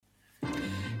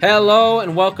Hello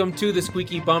and welcome to the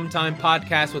Squeaky Bum Time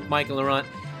podcast with Mike and Laurent.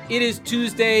 It is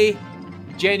Tuesday,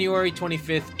 January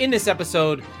 25th. In this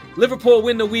episode, Liverpool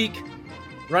win the week.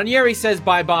 Ranieri says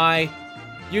bye-bye.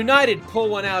 United pull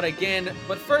one out again.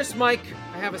 But first, Mike,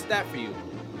 I have a stat for you.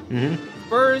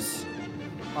 Spurs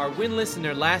are winless in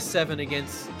their last 7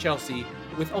 against Chelsea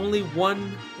with only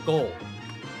 1 goal.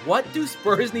 What do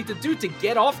Spurs need to do to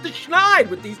get off the schneid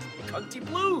with these cunty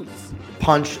Blues?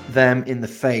 Punch them in the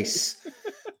face.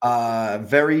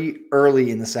 Very early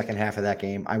in the second half of that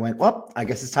game, I went, well, I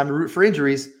guess it's time to root for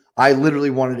injuries. I literally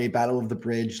wanted a battle of the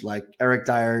bridge, like Eric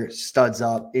Dyer studs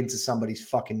up into somebody's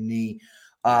fucking knee.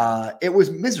 It was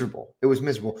miserable.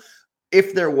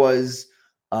 If there was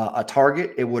a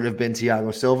target, it would have been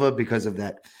Thiago Silva because of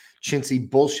that chintzy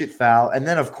bullshit foul. And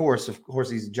then, of course,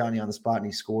 he's Johnny on the spot and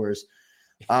he scores.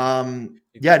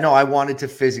 I wanted to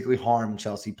physically harm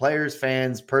Chelsea players,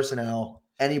 fans, personnel,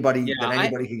 anybody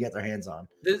could get their hands on.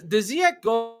 The Ziyech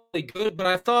goal was good, but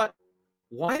I thought,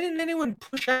 why didn't anyone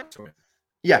push out to him?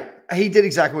 Yeah, he did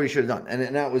exactly what he should have done,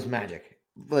 and that was magic.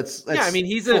 Let's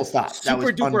he's a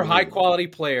super duper high quality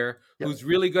player who's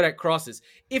really good at crosses.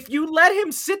 If you let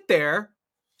him sit there,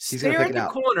 stare at the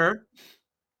corner,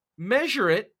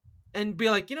 measure it, and be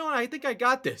like, you know what, I think I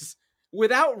got this,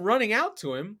 without running out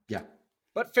to him. Yeah.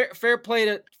 But fair play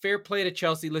to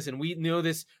Chelsea. Listen, we know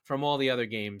this from all the other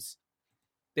games.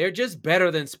 They're just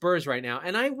better than Spurs right now.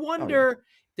 And I wonder,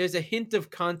 there's a hint of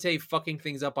Conte fucking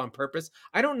things up on purpose.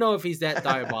 I don't know if he's that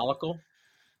diabolical.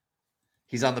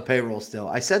 He's on the payroll still.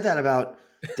 I said that about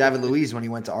David Luiz when he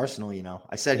went to Arsenal,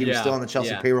 I said he was still on the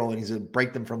Chelsea payroll and he's going to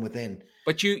break them from within.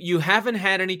 But you haven't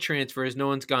had any transfers. No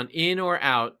one's gone in or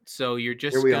out. So you're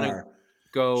just going to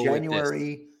go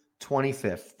January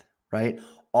 25th, right?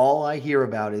 All I hear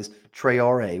about is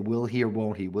Traore. Will he or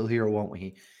won't he? Will he or won't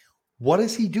he? What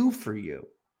does he do for you?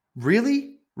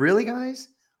 Really? Really, guys?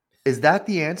 Is that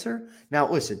the answer?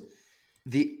 Now, listen,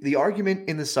 the argument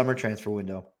in the summer transfer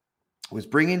window was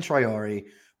bring in Traore,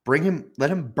 let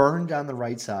him burn down the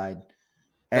right side.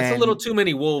 That's a little too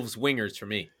many Wolves wingers for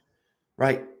me.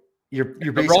 Right. You're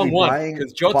basically the wrong one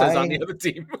because Jota's on the other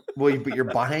team. But you're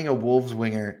buying a Wolves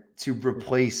winger to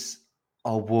replace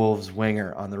a Wolves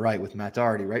winger on the right with Matt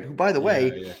Doherty, right? Who, by the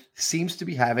way, seems to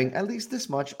be having at least this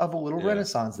much of a little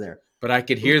renaissance there. But I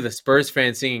could hear the Spurs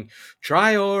fans singing,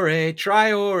 Traore,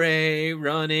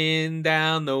 running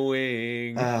down the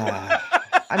wing.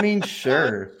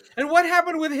 Sure. And what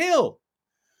happened with Hill?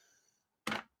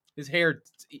 His hair,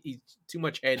 too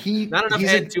much head. Not enough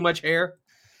head, too much hair.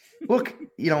 Look,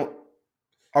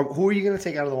 who are you going to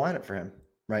take out of the lineup for him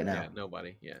right now? Yeah,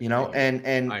 nobody. Yeah.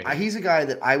 And he's a guy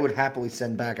that I would happily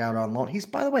send back out on loan.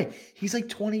 By the way, he's like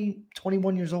 20,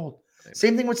 21 years old.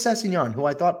 Same thing with Sessegnon, who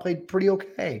I thought played pretty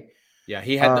okay. Yeah,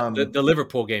 he had the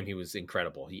Liverpool game. He was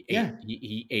incredible. He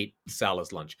ate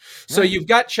Salah's lunch. So you've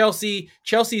got Chelsea.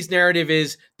 Chelsea's narrative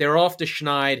is they're off the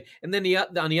schneid. And then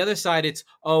on the other side, it's,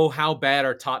 oh, how bad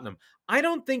are Tottenham? I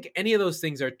don't think any of those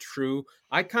things are true.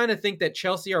 I kind of think that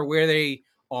Chelsea are where they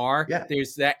are. Yeah.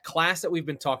 There's that class that we've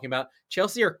been talking about.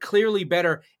 Chelsea are clearly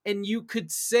better. And you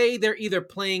could say they're either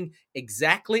playing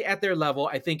exactly at their level.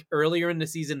 I think earlier in the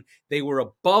season, they were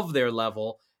above their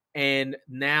level. And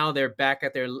now they're back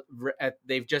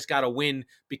they've just got to win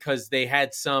because they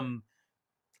had some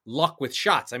luck with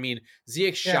shots. I mean,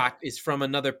 Ziyech's shot is from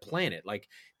another planet. Like,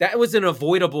 that was an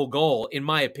avoidable goal, in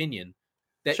my opinion,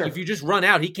 that if you just run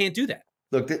out, he can't do that.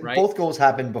 Look, both goals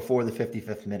happened before the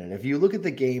 55th minute. If you look at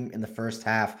the game in the first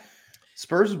half,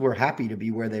 Spurs were happy to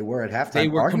be where they were at halftime. They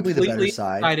were arguably the better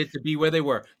side. Excited to be where they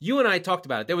were. You and I talked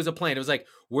about it. There was a plan. It was like,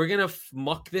 we're going to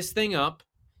muck this thing up.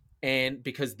 And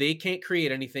because they can't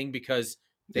create anything because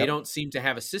they don't seem to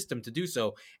have a system to do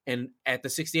so. And at the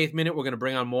 68th minute, we're going to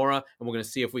bring on Mora and we're going to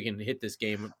see if we can hit this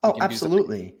game. Oh,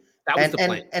 absolutely. That was the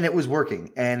plan. And it was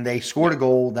working. And they scored a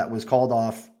goal that was called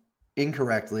off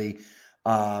incorrectly,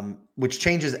 which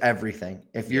changes everything.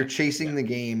 If you're chasing the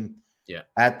game,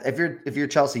 if you're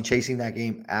Chelsea chasing that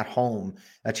game at home,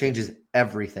 that changes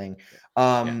everything.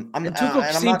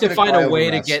 Tuchel seemed to find a way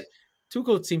to get.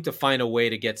 Tuchel seemed to find a way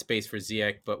to get space for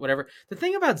Ziyech, but whatever. The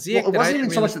thing about Ziyech, it wasn't even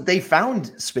so much that they found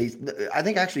space. I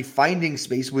think actually finding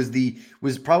space was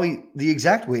probably the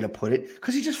exact way to put it,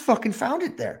 because he just fucking found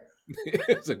it there.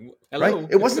 It's like, hello.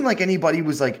 Right? It wasn't like anybody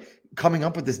was like coming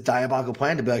up with this diabolical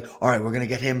plan to be like, all right, we're gonna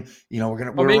get him. We're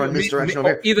gonna run misdirection over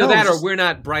here. Either that, or we're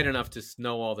not bright enough to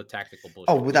know all the tactical bullshit.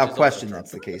 Oh, without question,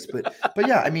 that's the case. But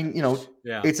yeah, I mean,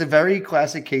 it's a very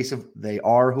classic case of they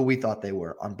are who we thought they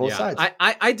were on both sides.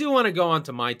 I do want to go on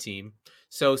to my team.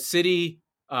 So City,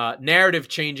 narrative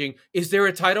changing. Is there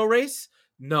a title race?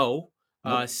 No.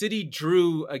 City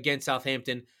drew against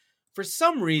Southampton. for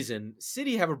some reason,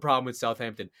 City have a problem with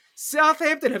Southampton.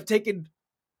 Southampton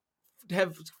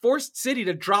have forced City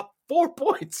to drop 4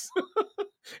 points.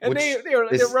 And they're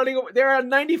a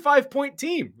 95-point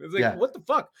team. It's like, what the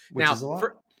fuck? Which now, is a lot.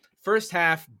 First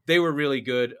half, they were really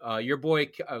good. Your boy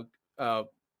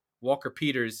Walker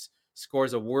Peters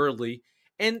scores a worldly,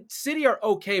 and City are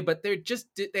okay, but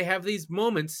they have these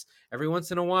moments every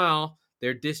once in a while.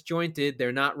 They're disjointed.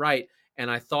 They're not right. And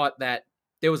I thought that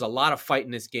there was a lot of fight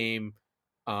in this game.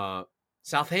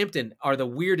 Southampton are the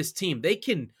weirdest team. They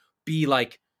can be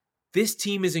like, this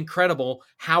team is incredible.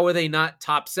 How are they not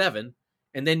top 7?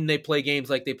 And then they play games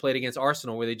like they played against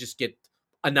Arsenal where they just get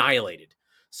annihilated.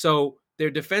 So their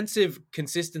defensive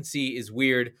consistency is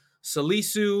weird.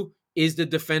 Salisu is the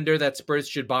defender that Spurs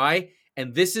should buy.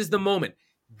 And this is the moment.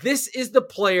 This is the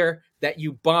player that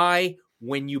you buy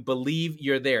when you believe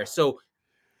you're there. So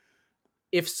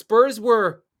if Spurs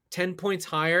were 10 points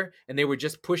higher and they were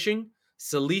just pushing,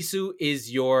 Salisu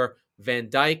is your Van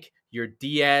Dijk, your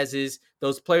Diaz's,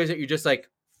 those players that you're just like,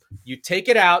 you take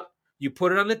it out, you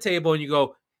put it on the table, and you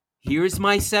go, here's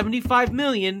my 75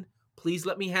 million. Please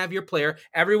let me have your player.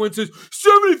 Everyone says,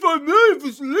 75 million for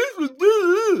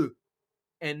Salisu.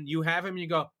 And you have him, and you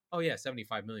go, oh, yeah,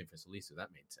 75 million for Salisu. That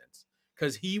made sense.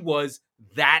 Because he was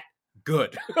that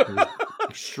good.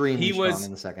 Extremely strong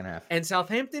in the second half. And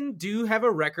Southampton do have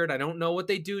a record. I don't know what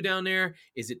they do down there.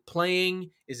 Is it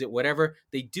playing? Is it whatever?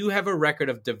 They do have a record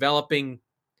of developing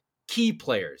key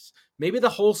players. Maybe the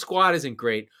whole squad isn't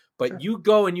great, but you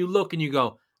go and you look and you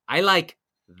go, I like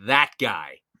that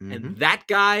guy. Mm-hmm. And that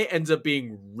guy ends up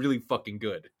being really fucking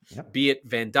good. Yep. Be it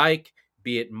Van Dijk,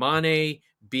 be it Mane,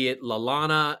 be it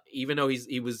Lallana, even though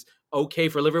he was okay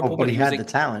for Liverpool. But he had the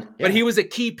talent. Yeah. But he was a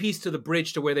key piece to the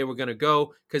bridge to where they were going to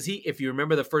go. Because if you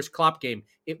remember the first Klopp game,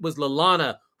 it was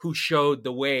Lallana who showed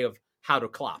the way of how to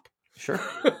Klopp. Sure.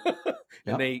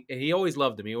 And he always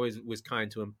loved him. He always was kind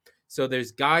to him. So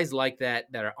there's guys like that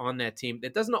are on that team.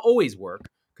 That doesn't always work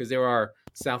because there are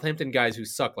Southampton guys who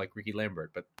suck like Ricky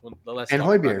Lambert. But and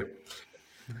Højbjerg.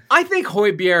 I think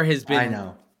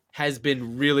Højbjerg has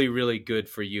been really, really good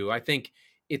for you. I think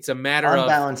it's a matter of on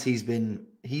balance. He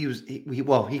cost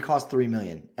 $3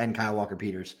 million, and Kyle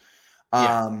Walker-Peters.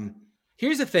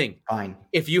 Here's the thing. Fine.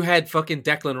 If you had fucking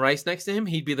Declan Rice next to him,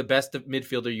 he'd be the best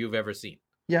midfielder you've ever seen.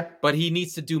 Yeah. But he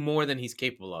needs to do more than he's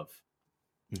capable of.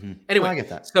 Mm-hmm. Anyway, I get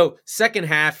that. So second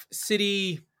half,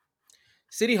 City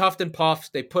huffed and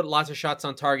puffed. They put lots of shots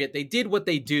on target. They did what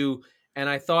they do, and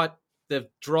I thought the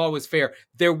draw was fair.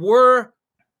 There were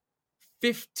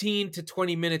 15 to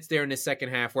 20 minutes there in the second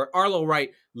half where Arlo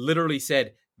Wright literally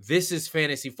said, this is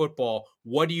fantasy football.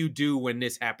 What do you do when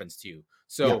this happens to you?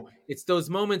 So It's those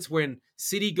moments when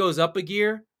City goes up a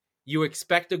gear, you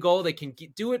expect a goal. They can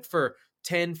do it for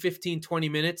 10, 15, 20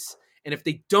 minutes. And if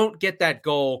they don't get that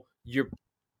goal, you're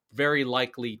very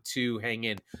likely to hang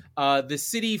in. The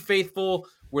City faithful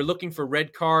were looking for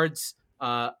red cards.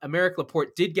 Aymeric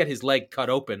Laporte did get his leg cut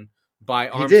open by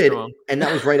Armstrong. He did, and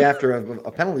that was right after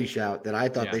a penalty shout that I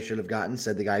thought they should have gotten,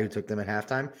 said the guy who took them at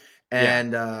halftime.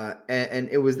 And and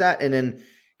it was that. And then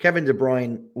Kevin De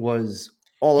Bruyne was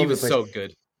all over the place. He was so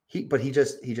good.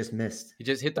 He just missed. He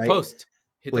just hit the post.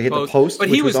 Hit the post, but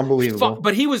he was unbelievable.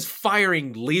 But he was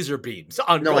firing laser beams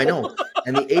on goal. I know.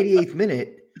 And the 88th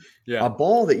minute, a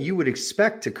ball that you would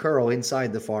expect to curl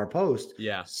inside the far post,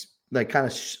 like kind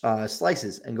of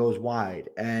slices and goes wide.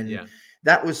 And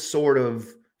that was sort of,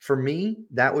 for me,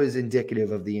 that was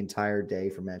indicative of the entire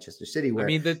day for Manchester City, where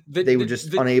they were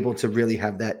just unable to really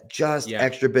have that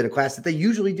extra bit of class that they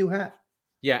usually do have.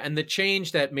 Yeah, and the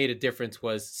change that made a difference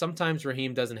was sometimes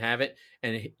Raheem doesn't have it,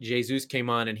 and Jesus came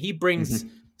on, and he brings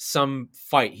some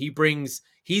fight.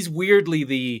 He's weirdly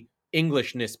the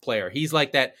Englishness player. He's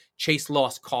like that chase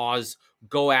lost cause,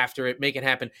 go after it, make it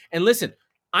happen. And listen,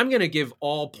 I'm going to give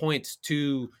all points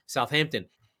to Southampton.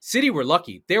 City were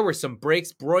lucky. There were some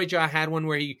breaks. Broja had one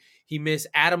where he missed.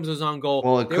 Adams was on goal.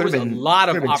 Well, there was a lot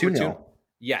of opportunity.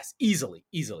 Yes, easily.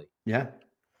 Yeah.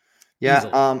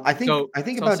 I think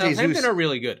about Southampton Jesus are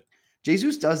really good.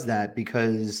 Jesus does that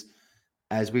because,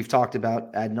 as we've talked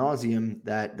about ad nauseum,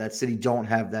 that City don't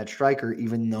have that striker,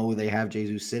 even though they have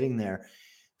Jesus sitting there.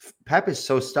 Pep is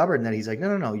so stubborn that he's like,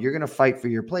 no, you're going to fight for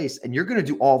your place, and you're going to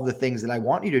do all the things that I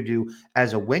want you to do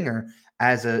as a winger,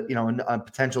 as a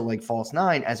potential like false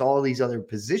nine, as all these other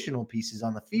positional pieces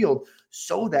on the field,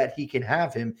 so that he can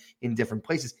have him in different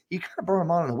places. He kind of brought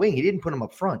him on the wing. He didn't put him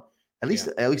up front, at least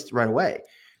right away.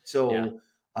 So,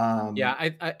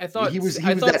 I thought he was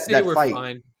City were fight.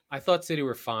 fine. I thought City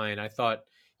were fine. I thought,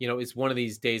 it's one of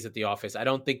these days at the office. I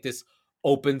don't think this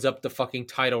opens up the fucking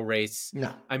title race.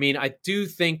 No. I mean, I do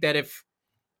think that if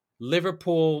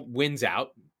Liverpool wins out,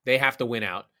 They have to win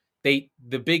out. The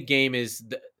big game is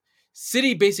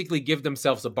City basically give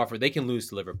themselves a buffer. They can lose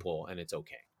to Liverpool and it's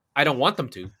okay. I don't want them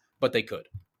to, but they could.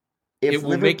 If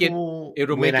Liverpool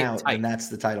it'll win make it out, then tight. that's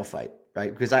the title fight,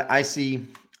 right? Because I see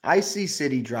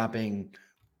City dropping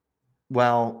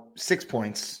 6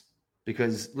 points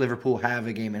because Liverpool have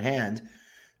a game in hand.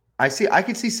 I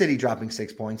could see City dropping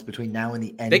 6 points between now and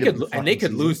the end of the fucking They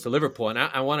could season. lose to Liverpool, and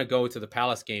I want to go to the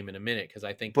Palace game in a minute because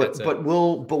I think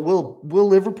will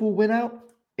Liverpool win out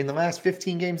in the last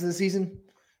 15 games of the season?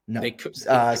 No, they could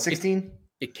 16.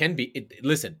 It can be.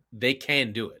 Listen, they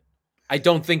can do it. I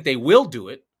don't think they will do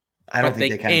it. I don't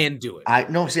think they can do it. I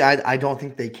don't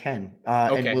think they can.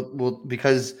 Okay. And we'll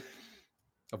because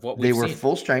of what they were seen.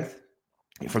 Full strength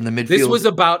from the midfield. This was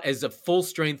about as a full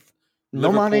strength.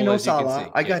 No Mane, no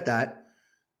Salah. I got that.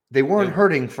 They weren't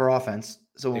hurting for offense,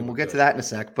 so we'll get to that in a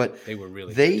sec. But they were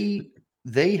really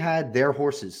they had their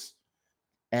horses,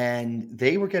 and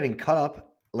they were getting cut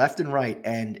up left and right.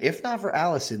 And if not for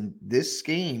Alisson, this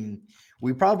game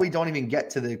we probably don't even get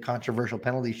to the controversial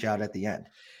penalty shout at the end.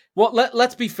 Well,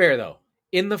 let's be fair though.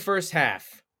 In the first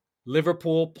half,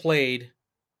 Liverpool played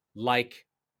like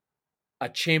a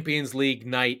Champions League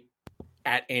night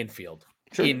at Anfield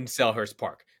in Selhurst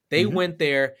Park. They went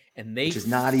there and they which is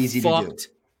not easy to do.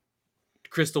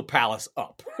 Crystal Palace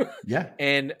up. Yeah.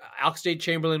 And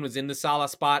Oxlade-Chamberlain was in the Salah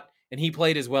spot and he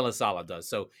played as well as Salah does.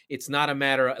 So it's not a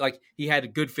matter of like he had a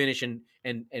good finish and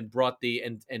brought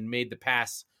and made the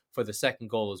pass for the second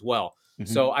goal as well.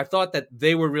 Mm-hmm. So I thought that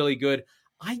they were really good.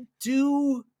 I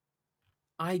do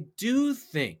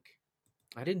think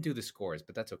I didn't do the scores,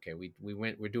 but that's okay.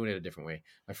 We're doing it a different way.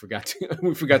 I forgot to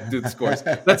we forgot to do the scores.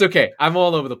 That's okay. I'm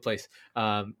all over the place.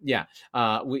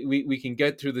 We can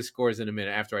get through the scores in a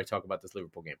minute after I talk about this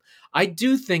Liverpool game. I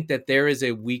do think that there is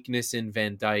a weakness in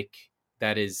Van Dijk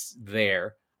that is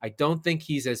there. I don't think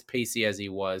he's as pacey as he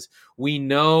was. We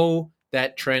know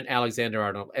that Trent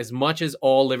Alexander-Arnold, as much as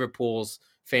all Liverpool's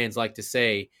fans like to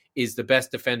say, is the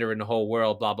best defender in the whole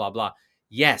world, blah, blah, blah.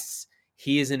 Yes,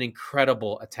 he is an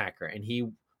incredible attacker, and he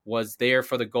was there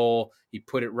for the goal. He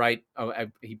put it right.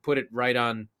 He put it right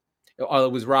on. Oh,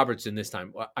 it was Robertson this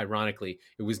time. Ironically,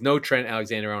 it was no Trent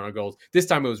Alexander-Arnold goals. This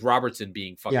time it was Robertson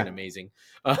being fucking amazing.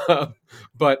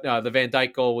 But the Van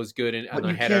Dijk goal was good, and but the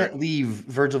you header. Can't leave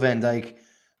Virgil van Dijk.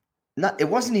 It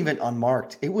wasn't even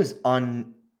unmarked. It was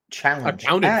unchallenged.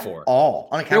 Accounted for. All.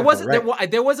 There was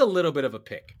a little bit of a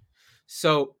pick.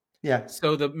 So. Yeah.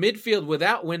 So the midfield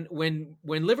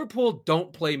when Liverpool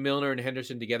don't play Milner and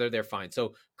Henderson together, they're fine.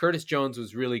 So Curtis Jones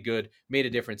was really good, made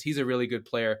a difference. He's a really good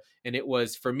player. And it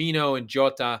was Firmino and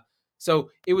Jota.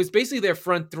 So it was basically their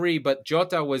front three, but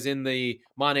Jota was in the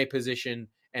Mane position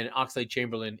and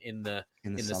Oxlade-Chamberlain in the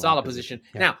Salah position.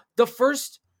 Yeah. Now,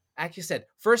 first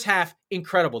half,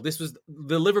 incredible. This was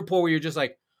the Liverpool where you're just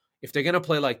like, if they're going to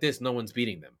play like this, no one's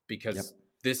beating them because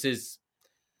this is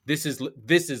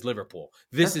Liverpool.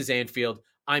 This is Anfield.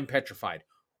 I'm petrified.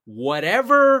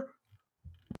 Whatever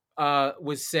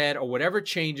was said or whatever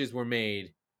changes were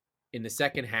made in the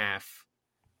second half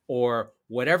or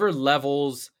whatever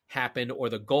levels happened or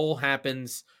the goal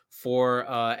happens for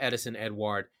Edison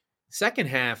Edouard, second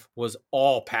half was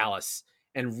all Palace.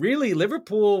 And really,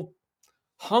 Liverpool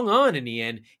hung on in the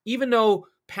end, even though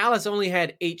Palace only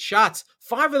had 8 shots.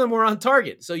 5 of them were on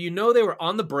target. So they were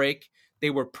on the break. They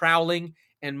were prowling.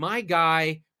 And my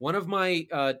guy, one of my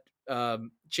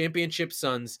championship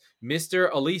sons,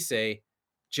 Mr. Elise,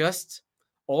 just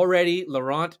already,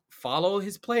 Laurent, follow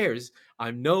his players.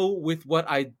 I know with what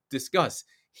I discuss,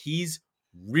 he's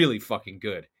really fucking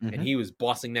good. Mm-hmm. And he was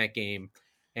bossing that game.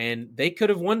 And they could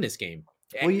have won this game.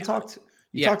 Well, you talked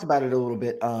about it a little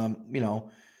bit,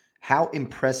 how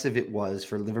impressive it was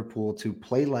for Liverpool to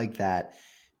play like that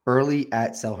early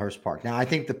at Selhurst Park. Now, I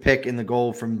think the pick and the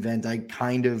goal from Van Dijk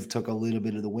kind of took a little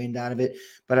bit of the wind out of it,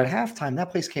 but at halftime, that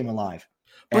place came alive.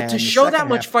 But to show that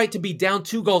much fight, to be down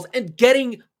 2 goals and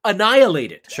getting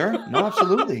annihilated. Sure. No,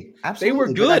 absolutely. Absolutely. They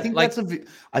were good. I think that's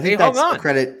a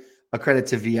credit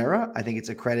to Vieira. I think it's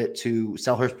a credit to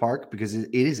Selhurst Park because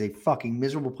it is a fucking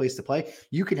miserable place to play.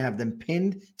 You can have them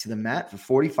pinned to the mat for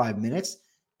 45 minutes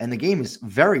and the game is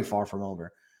very far from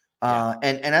over.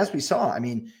 And as we saw, I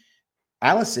mean,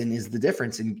 Alisson is the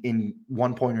difference in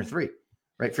 1 point or 3,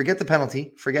 right? Forget the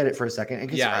penalty. Forget it for a second.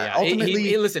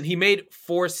 Ultimately, listen, he made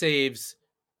 4 saves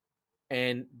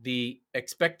and the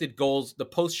expected goals, the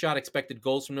post-shot expected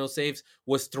goals from those saves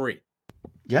was 3.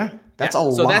 Yeah, that's a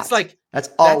lot. So that's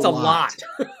a lot.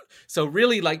 So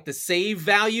really, like the save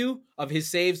value of his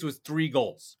saves was 3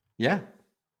 goals. Yeah.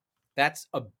 That's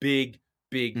a big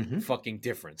fucking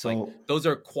difference. So, like those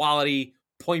are quality,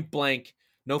 point blank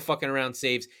no fucking around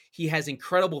saves. He has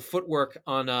incredible footwork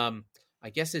on I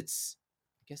guess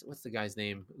what's the guy's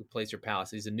name who plays for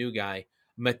Palace? He's a new guy,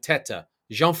 Mateta,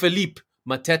 Jean-Philippe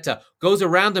Mateta goes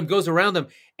around him,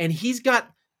 and he's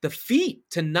got the feet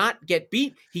to not get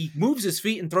beat. He moves his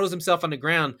feet and throws himself on the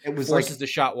ground, forces the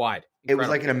shot wide. Incredible. It was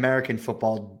like an American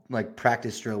football like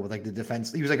practice drill with like the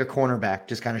defense. He was like a cornerback,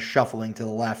 just kind of shuffling to the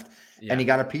left, and he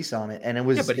got a piece on it, and it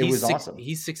was awesome.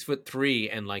 He's 6'3"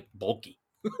 and like bulky.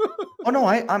 Oh no,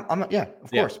 I'm yeah,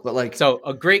 of course, but like so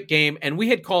a great game, and we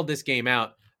had called this game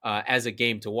out as a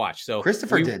game to watch. So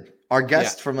Christopher did, our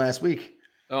guest from last week.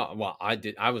 Oh, well, I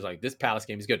did. I was like, this Palace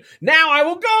game is good. Now I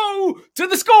will go to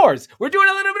the scores. We're doing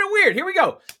a little bit of weird. Here we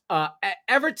go.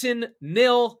 Everton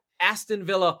 0, Aston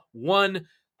Villa 1.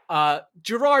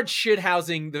 Gerard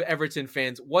shithousing the Everton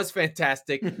fans was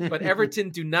fantastic, but Everton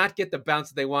do not get the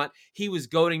bounce that they want. He was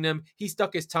goading them. He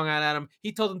stuck his tongue out at them.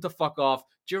 He told them to fuck off.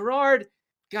 Gerard,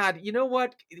 God, you know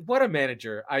what? What a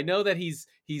manager. I know that he's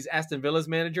Aston Villa's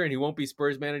manager and he won't be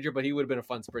Spurs manager, but he would have been a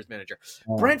fun Spurs manager.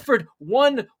 Oh. Brentford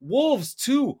 1, Wolves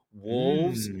 2.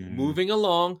 Wolves moving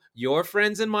along. Your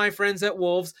friends and my friends at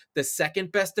Wolves, the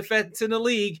second best defense in the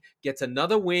league, gets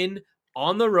another win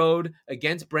on the road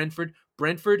against Brentford.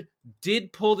 Brentford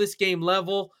did pull this game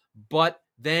level, but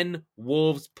then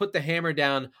Wolves put the hammer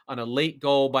down on a late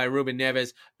goal by Ruben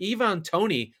Neves. Ivan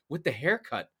Toney with the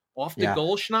haircut off the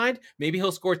goal schneid. Maybe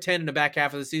he'll score 10 in the back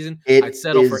half of the season. I'd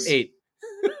settle for 8.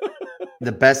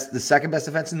 The second best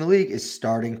defense in the league is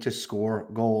starting to score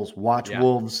goals. Watch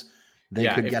Wolves. They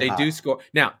could get hot. Do score.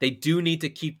 Now, they do need to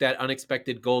keep that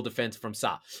unexpected goal defense from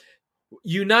Sa.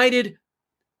 United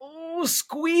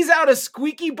squeeze out a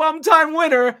squeaky bum time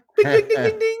winner. Ding, ding,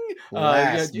 ding,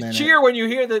 ding, ding. Cheer when you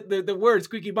hear the word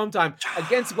squeaky bum time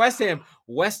against West Ham.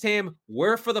 West Ham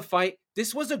were for the fight.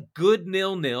 This was a good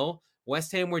 0-0.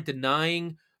 West Ham were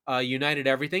denying United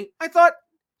everything. I thought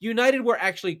United were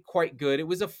actually quite good. It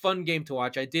was a fun game to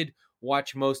watch. I did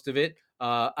watch most of it.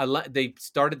 They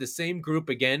started the same group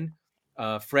again.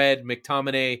 Fred,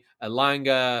 McTominay,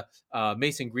 Elanga,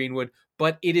 Mason Greenwood.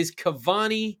 But it is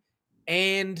Cavani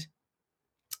and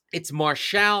it's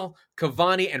Martial,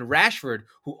 Cavani, and Rashford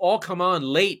who all come on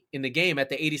late in the game at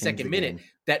the 82nd minute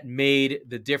that made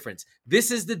the difference.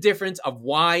 This is the difference of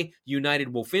why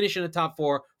United will finish in the top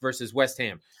 4 versus West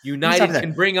Ham. United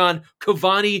can bring on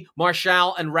Cavani,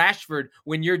 Martial, and Rashford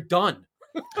when you're done.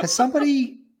 Has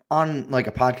somebody on like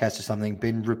a podcast or something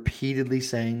been repeatedly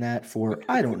saying that for,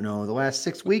 I don't know, the last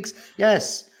 6 weeks?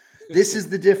 Yes. This is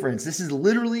the difference. This is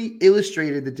literally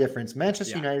illustrated the difference.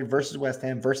 Manchester United versus West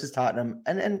Ham versus Tottenham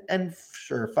and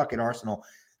sure, fucking Arsenal.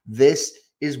 This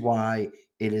is why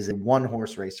it is a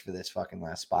one-horse race for this fucking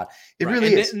last spot. It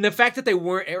really is. And the fact that they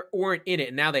weren't in it,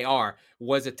 and now they are,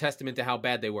 was a testament to how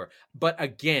bad they were. But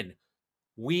again,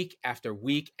 week after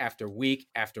week after week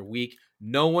after week,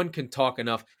 no one can talk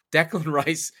enough. Declan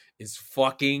Rice is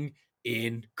fucking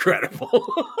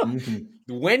incredible.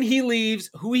 When he leaves,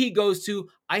 who he goes to,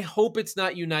 I hope it's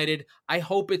not United. I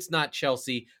hope it's not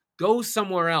Chelsea. Go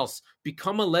somewhere else.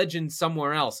 Become a legend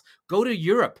somewhere else. Go to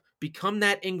Europe. Become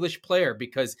that English player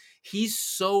because he's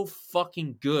so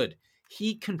fucking good.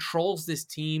 He controls this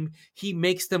team. He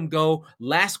makes them go.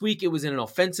 Last week, it was in an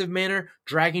offensive manner,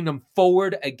 dragging them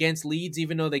forward against Leeds,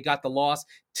 even though they got the loss.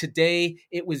 Today,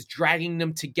 it was dragging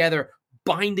them together,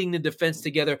 binding the defense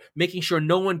together, making sure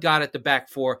no one got at the back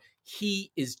 4.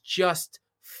 He is just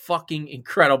fucking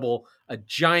incredible. A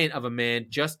giant of a man,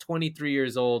 just 23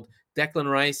 years old.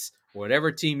 Declan Rice,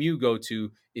 whatever team you go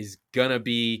to, is gonna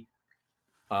be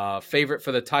favorite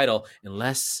for the title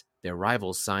unless their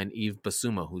rivals sign Yves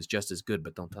Bissouma, who's just as good,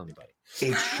 but don't tell anybody.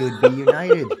 It should be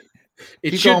United.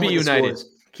 It should be United.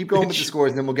 Keep going with the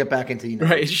scores, and then we'll get back into United.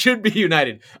 Right, it should be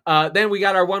United. Then we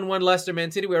got our 1-1 Leicester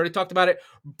Man City. We already talked about it.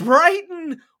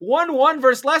 Brighton 1-1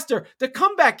 versus Leicester. The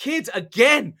comeback kids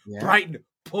again. Yeah. Brighton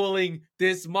pulling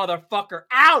this motherfucker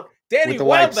out. Danny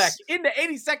Welbeck in the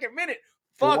 82nd minute.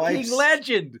 Fucking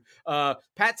legend.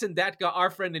 Patson Datka, our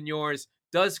friend and yours,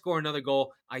 does score another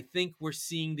goal. I think we're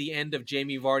seeing the end of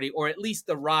Jamie Vardy, or at least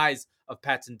the rise of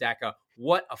Patson Datka.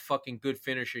 What a fucking good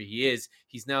finisher he is.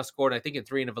 He's now scored, I think, in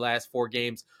 3 of the last 4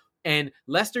 games. And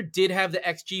Leicester did have the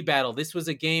XG battle. This was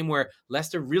a game where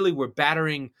Leicester really were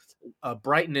battering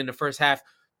Brighton in the first half.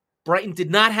 Brighton did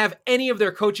not have any of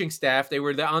their coaching staff. They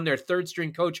were on their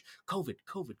 3rd-string coach.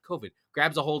 COVID.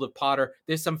 Grabs a hold of Potter.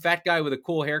 There's some fat guy with a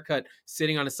cool haircut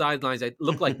sitting on the sidelines. It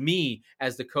looked like me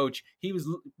as the coach. He was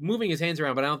moving his hands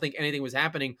around, but I don't think anything was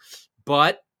happening.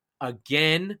 But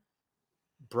again,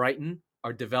 Brighton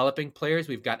are developing players.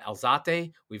 We've got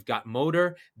Alzate. We've got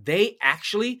Motor. They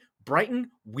actually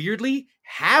Brighton weirdly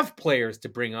have players to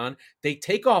bring on. They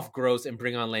take off Gross and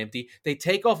bring on Lamptey. They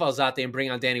take off Alzate and bring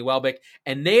on Danny Welbeck.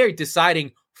 And they are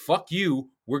deciding, fuck you,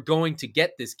 we're going to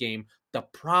get this game. The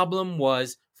problem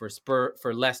was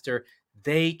for Leicester,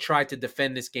 they tried to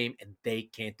defend this game and they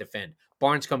can't defend.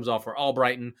 Barnes comes off for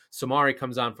Albrighton. Samari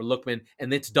comes on for Lookman,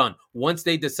 and it's done. Once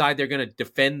they decide they're going to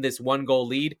defend this 1-goal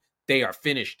lead, they are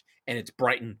finished, and it's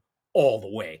Brighton all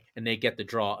the way, and they get the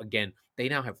draw again. They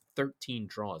now have 13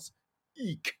 draws.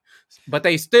 Eek. But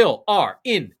they still are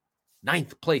in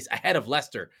 9th place ahead of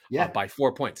Leicester by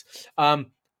 4 points. That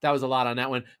was a lot on that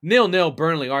one. 0-0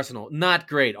 Burnley Arsenal. Not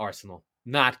great, Arsenal.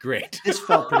 Not great. This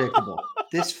felt predictable.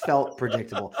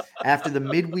 After the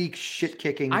midweek shit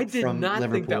kicking I did from not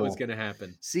Liverpool, think that was going to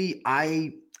happen. See,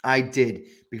 I did,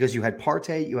 because you had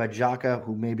Partey, you had Xhaka,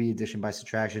 who may be addition by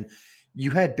subtraction.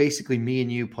 You had basically me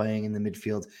and you playing in the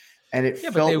midfield, and it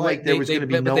felt like there was going to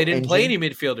be no. But they didn't engine. play any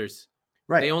midfielders.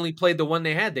 Right. They only played the one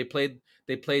they had. They played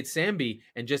Sambi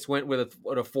and just went with a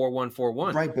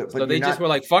 4-1-4-1. Right, but so they just were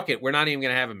like, fuck it, we're not even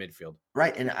going to have a midfield.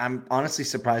 Right, and I'm honestly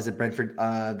surprised that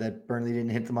that Burnley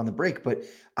didn't hit them on the break. But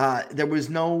there was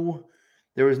no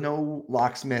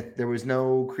locksmith. There was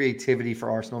no creativity for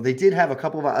Arsenal. They did have a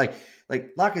couple of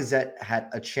like Lacazette had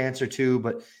a chance or two,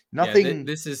 but nothing. Yeah,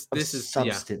 this is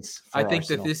substance. Yeah. I think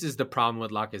Arsenal. that this is the problem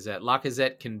with Lacazette.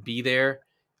 Lacazette can be there,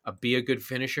 be a good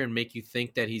finisher, and make you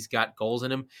think that he's got goals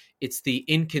in him. It's the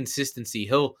inconsistency.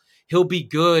 He'll be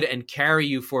good and carry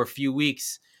you for a few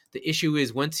weeks. The issue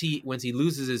is once he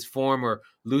loses his form or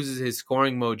loses his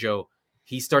scoring mojo,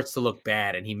 he starts to look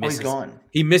bad and he misses. He's gone.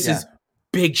 He misses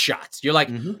big shots. You're like,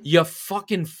 you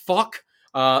fucking fuck.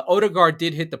 Odegaard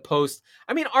did hit the post.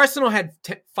 I mean, Arsenal had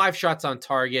 5 shots on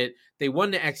target. They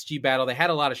won the XG battle. They had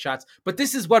a lot of shots. But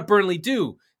this is what Burnley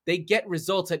do. They get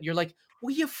results that you're like,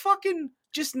 well, you fucking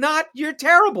just not. You're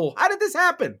terrible. How did this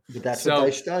happen? But that's what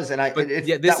Dyche does. And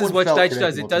this is what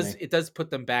Dyche does. It does put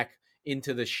them back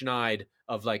into the schneid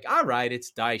of like, all right,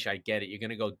 it's Dyche. I get it. You're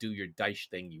gonna go do your Dyche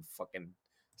thing, you fucking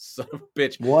son of a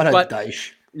bitch. What a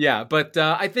Dyche. Yeah, but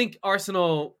I think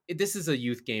Arsenal, this is a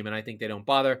youth game, and I think they don't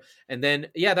bother. And then,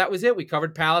 that was it. We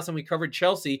covered Palace and we covered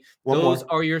Chelsea. Those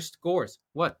are your scores.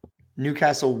 What?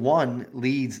 Newcastle 1,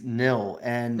 Leeds 0,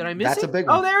 and did I miss that's it? A big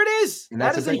one. Oh, there it is.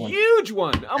 That is a huge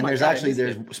one. Oh, and my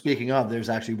God. Speaking of, there's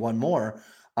actually one more,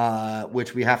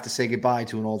 which we have to say goodbye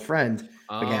to an old friend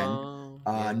again.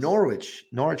 Yes. Norwich.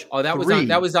 Oh, that 3.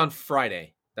 was on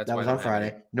Friday. That was on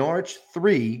Friday. Norwich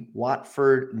 3,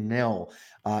 Watford 0,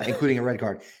 including a red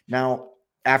card. Now,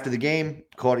 after the game,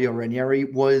 Claudio Ranieri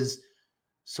was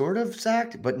sort of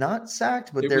sacked, but not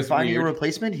sacked. But they're finding a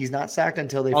replacement. He's not sacked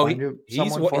until they find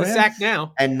someone for him. He's sacked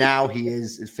now. And now he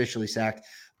is officially sacked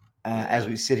as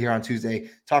we sit here on Tuesday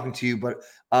talking to you. But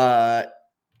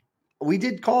we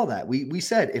did call that. We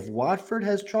said if Watford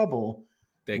has trouble,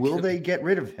 will they get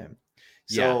rid of him?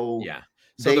 So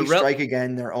So they strike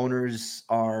again. Their owners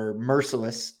are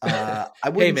merciless. I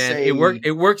wouldn't say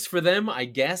it works for them, I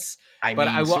guess.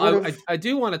 I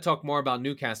do want to talk more about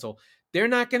Newcastle. They're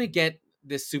not going to get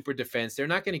this super defense. They're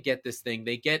not going to get this thing.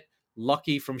 They get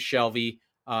lucky from Shelvey.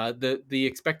 The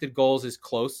expected goals is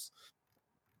close,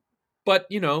 but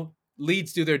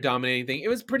Leeds do their dominating thing. It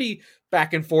was pretty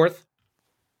back and forth.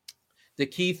 The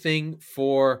key thing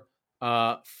for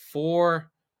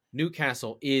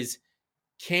Newcastle is,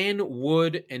 can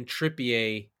Wood and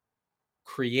Trippier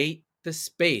create the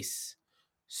space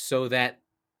so that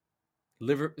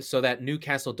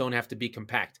Newcastle don't have to be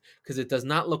compact? Because it does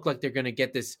not look like they're going to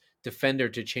get this defender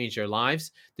to change their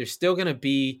lives. They're still going to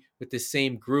be with the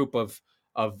same group of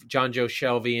John Joe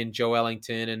Shelvey and Joe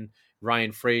Ellington and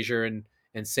Ryan Fraser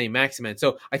and St. Maximin.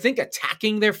 So I think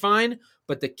attacking they're fine,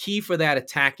 but the key for that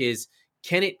attack is,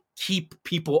 can it keep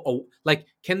people,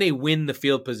 can they win the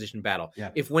field position battle? Yeah.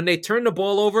 If when they turn the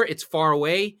ball over, it's far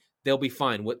away, they'll be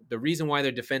fine. The reason why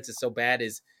their defense is so bad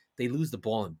is they lose the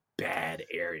ball in bad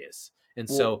areas. And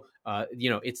so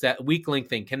it's that weak link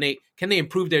thing. Can they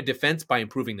improve their defense by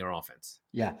improving their offense?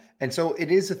 Yeah. And so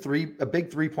it is a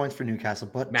big 3 points for Newcastle,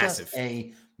 but massive.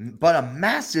 A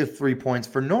massive 3 points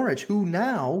for Norwich, who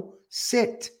now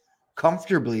sit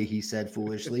comfortably, he said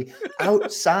foolishly,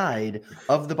 outside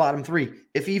of the bottom 3,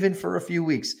 if even for a few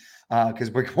weeks,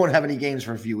 because we won't have any games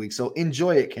for a few weeks. So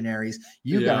enjoy it, Canaries.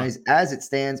 You guys, as it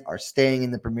stands, are staying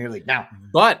in the Premier League now.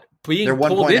 But being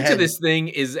pulled into this thing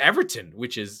is Everton,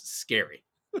 which is scary.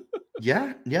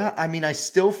 Yeah. I mean, I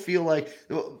still feel like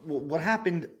what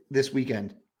happened this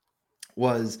weekend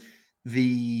was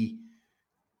the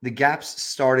gaps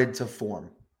started to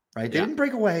form, right? They didn't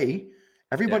break away.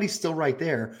 Everybody's still right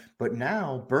there. But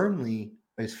now Burnley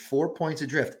is 4 points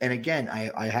adrift. And again,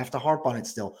 I have to harp on it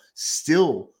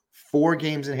still 4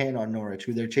 games in hand on Norwich,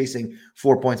 who they're chasing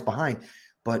 4 points behind.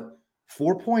 But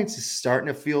 4 points is starting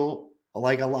to feel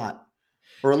like a lot,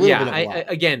 or a little bit of a lot.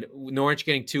 Again, Norwich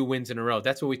getting 2 wins in a row.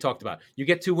 That's what we talked about. You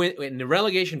get 2 wins in the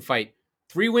relegation fight.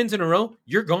 3 wins in a row,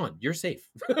 you're gone. You're safe.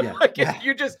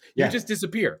 You just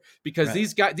disappear because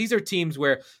these are teams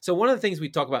where. So one of the things we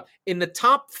talk about in the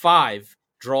top 5,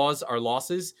 draws are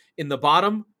losses. In the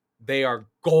bottom, they are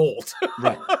gold.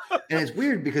 Right. And it's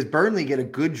weird because Burnley get a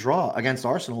good draw against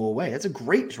Arsenal away. That's a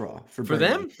great draw for Burnley.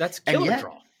 them. That's a killer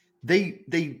draw. They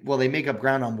make up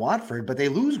ground on Watford, but they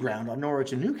lose ground on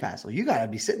Norwich and Newcastle. You got to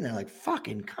be sitting there like,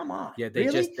 fucking come on. Yeah,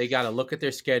 they got to look at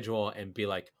their schedule and be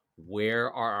like,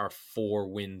 where are our 4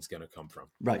 wins going to come from?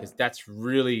 Right. Because that's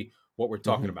really what we're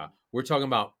talking about. We're talking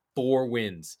about 4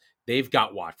 wins. They've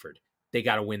got Watford. They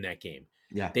got to win that game.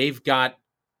 Yeah.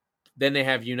 Then they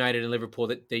have United and Liverpool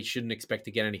that they shouldn't expect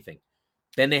to get anything.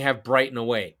 Then they have Brighton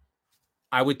away.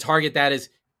 I would target that as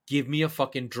give me a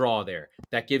fucking draw there.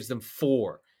 That gives them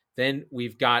 4. Then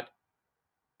we've got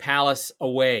Palace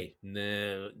away.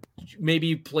 Maybe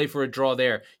you play for a draw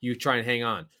there. You try and hang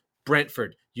on.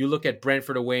 Brentford. You look at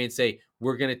Brentford away and say,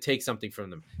 we're going to take something from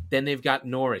them. Then they've got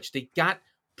Norwich. They got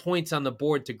points on the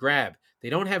board to grab. They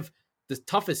don't have the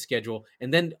toughest schedule.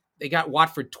 And then they got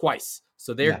Watford twice.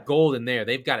 So they're golden there.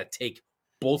 They've got to take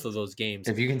both of those games.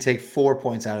 If you can take 4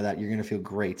 points out of that, you're going to feel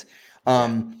great.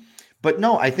 But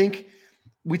no, I think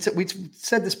we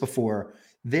said this before.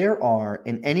 There are,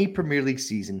 in any Premier League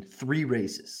season, 3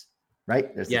 races,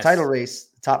 right? There's the title race,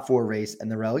 the top 4 race,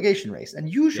 and the relegation race. And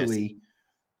usually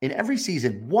in every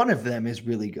season, one of them is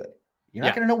really good. You're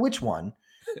not going to know which one,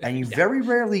 and you very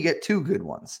rarely get 2 good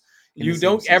ones. You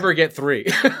don't ever get 3.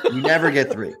 You never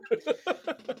get 3.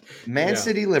 Man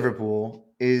City, Liverpool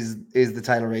is the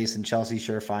title race, and Chelsea,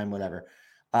 sure, fine, whatever.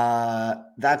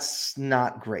 That's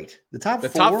not great. The top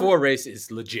 4 race is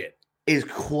legit. Is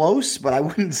close, but I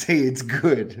wouldn't say it's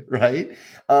good, right?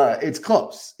 It's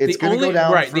close. It's going to go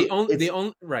down. Right.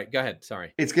 Right. Go ahead.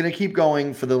 Sorry. It's going to keep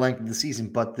going for the length of the season.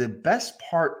 But the best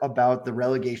part about the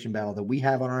relegation battle that we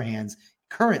have on our hands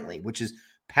currently, which is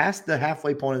past the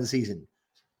halfway point of the season,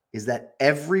 is that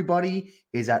everybody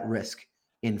is at risk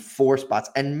in 4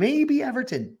 spots, and maybe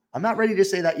Everton. I'm not ready to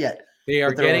say that yet. They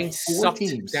are getting sucked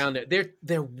down there.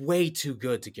 They're way too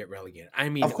good to get relegated. I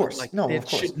mean, of course, it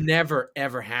should never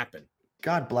ever happen.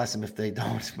 God bless them if they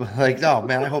don't. But no,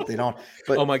 man, I hope they don't.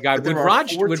 But oh my God,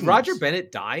 would Roger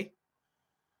Bennett die?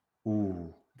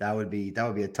 Ooh, that would be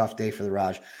a tough day for the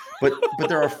Raj. But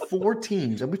there are 4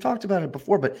 teams, and we've talked about it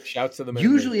before. But shouts to them.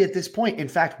 Usually at this point, in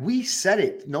fact, we said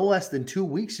it no less than 2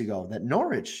 weeks ago that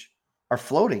Norwich are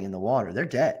floating in the water. They're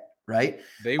dead. Right?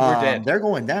 They were dead. They're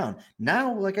going down.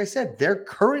 Now, like I said, they're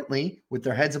currently with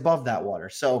their heads above that water.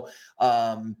 So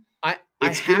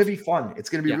it's going to be fun. It's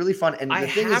going to be really fun. And the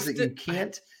thing is that you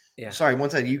can't sorry, one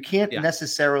second. You can't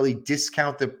necessarily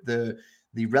discount the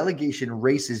relegation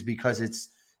races because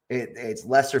it's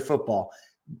lesser football.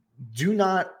 Do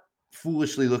not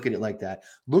foolishly look at it like that.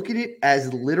 Look at it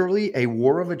as literally a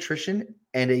war of attrition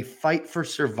and a fight for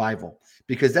survival.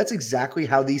 Because that's exactly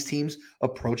how these teams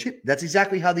approach it. That's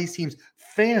exactly how these teams'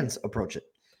 fans approach it.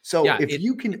 So if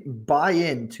you can buy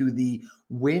into the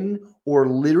win or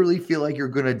literally feel like you're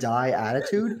going to die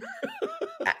attitude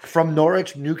from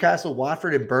Norwich, Newcastle,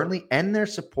 Watford, and Burnley and their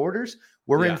supporters,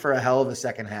 we're in for a hell of a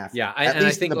second half. Yeah, at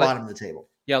least in the bottom of the table.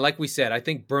 Yeah, like we said, I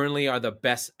think Burnley are the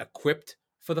best equipped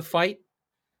for the fight.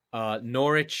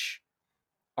 Norwich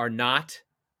are not.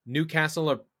 Newcastle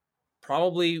are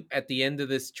probably at the end of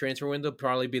this transfer window,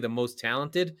 probably be the most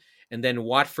talented. And then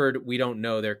Watford, we don't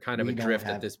know. They're kind of adrift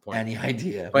at this point. Any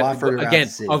idea. But Watford, again,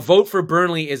 a vote for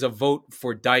Burnley is a vote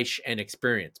for Dyche and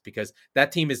experience because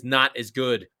that team is not as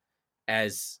good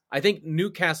as I think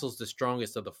Newcastle's the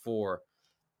strongest of the 4.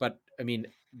 But I mean,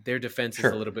 their defense is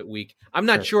a little bit weak. I'm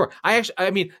not sure. I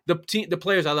mean, the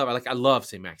players I love. I love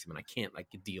St. Maximin. I can't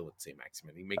deal with St.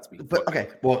 Maximin. He makes me. But okay,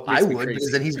 well, I would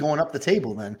because then he's going up the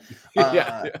table. Then,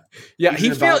 yeah.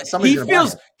 He feels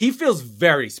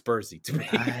very Spursy to me.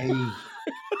 I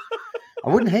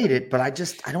wouldn't hate it, but I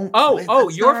don't. Oh,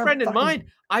 your friend and mine.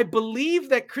 I believe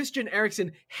that Christian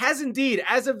Eriksen has indeed,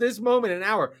 as of this moment, an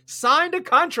hour, signed a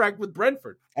contract with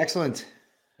Brentford. Excellent.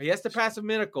 He has to pass a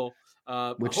medical.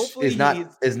 Which is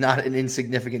not an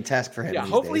insignificant task for him. Yeah,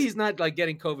 hopefully he's not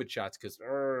getting COVID shots because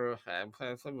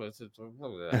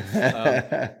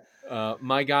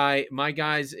my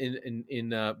guys in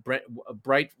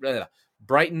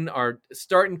Brighton are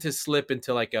starting to slip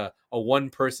into like a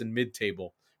 1-person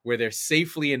mid-table where they're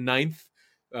safely in 9th,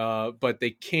 but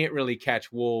they can't really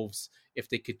catch Wolves. If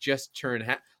they could just turn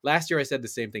last year I said the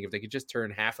same thing. If they could just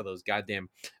turn half of those goddamn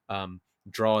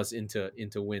draws into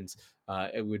wins,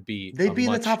 it would be They'd a be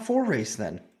in the much. top 4 race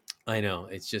then. I know,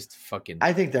 it's just fucking.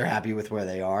 I think they're happy with where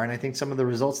they are, and I think some of the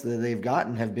results that they've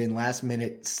gotten have been last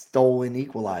minute stolen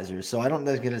equalizers. So I don't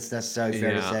think it's necessarily fair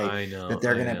to Yeah, say I know, that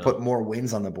they're going to put more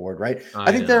wins on the board, right?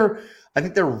 I know. I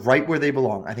think they're right where they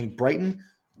belong. I think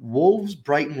Wolves,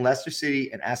 Brighton, Leicester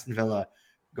City, and Aston Villa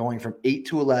going from 8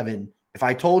 to 11. If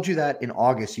I told you that in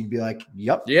August, you'd be like,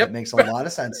 "Yep, that makes a lot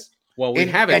of sense." Well, we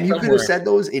have it, and you somewhere. could have said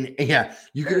those in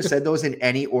you could have said those in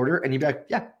any order, and you'd be like,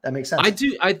 "Yeah, that makes sense." I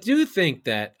do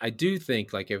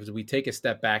think like if we take a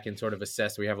step back and sort of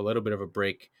assess, we have a little bit of a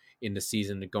break in the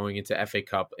season going into FA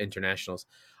Cup internationals.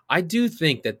 I do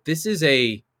think that this is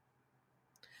a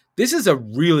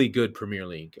really good Premier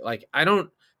League. Like,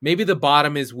 maybe the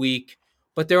bottom is weak,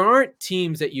 but there aren't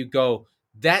teams that you go,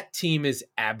 that team is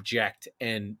abject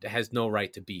and has no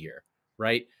right to be here,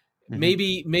 right?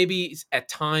 Mm-hmm. Maybe at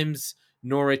times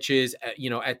Norwich is,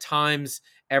 at times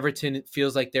Everton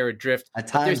feels like they're adrift. At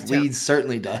times Leeds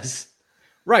certainly does.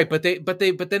 Right, but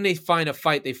then they find a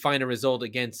fight, they find a result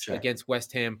against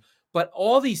West Ham. But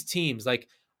all these teams, like,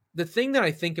 the thing that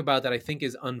I think about that I think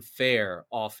is unfair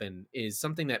often is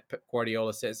something that Pep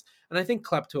Guardiola says, and I think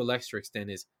Klopp to a lesser extent,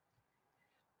 is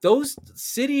those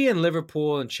City and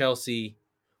Liverpool and Chelsea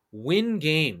win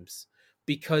games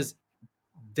because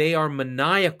they are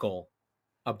maniacal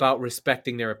about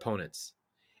respecting their opponents.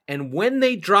 And when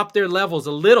they drop their levels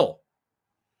a little,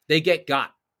 they get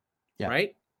got,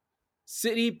 right?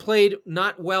 City played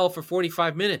not well for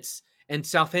 45 minutes, and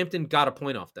Southampton got a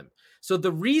point off them. So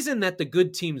the reason that the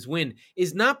good teams win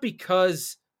is not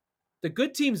because they're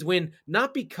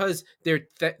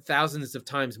thousands of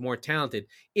times more talented.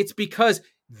 It's because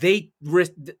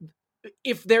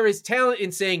if there is talent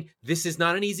in saying, this is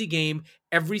not an easy game,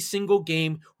 every single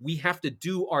game we have to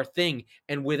do our thing,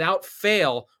 and without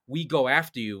fail, we go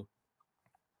after you.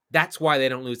 That's why they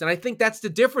don't lose. And I think that's the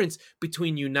difference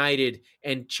between United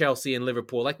and Chelsea and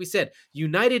Liverpool. Like we said,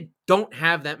 United don't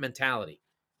have that mentality.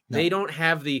 No. They don't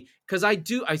have because I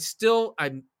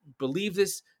believe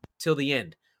this till the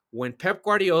end. When Pep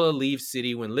Guardiola leaves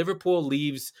City, when Liverpool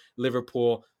leaves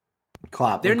Liverpool,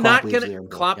 Klopp leaves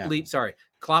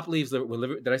Liverpool.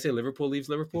 Did I say Liverpool leaves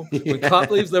Liverpool? When Klopp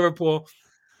leaves Liverpool,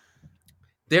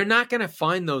 they're not going to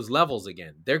find those levels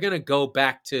again. They're going to go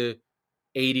back to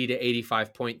 80 to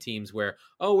 85 point teams where,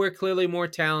 we're clearly more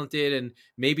talented, and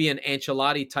maybe an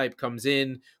Ancelotti type comes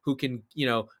in who can,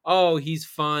 he's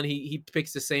fun. He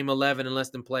picks the same 11 and lets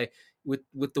them play.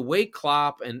 With the way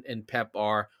Klopp and Pep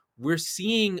are, we're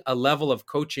seeing a level of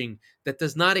coaching that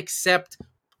does not accept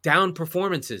down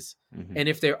performances. Mm-hmm. And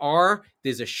if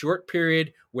there's a short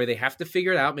period where they have to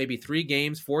figure it out, maybe 3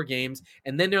 games, 4 games,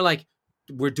 and then they're like,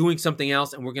 we're doing something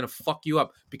else and we're going to fuck you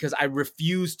up because I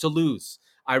refuse to lose.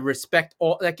 I respect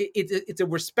all, like, it's a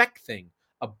respect thing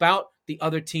about the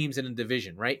other teams in the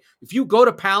division, right? If you go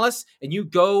to Palace and you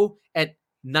go at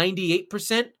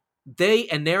 98%,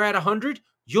 they're at 100,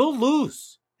 you'll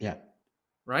lose. Yeah.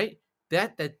 Right?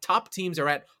 The top teams are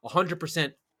at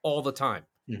 100% all the time.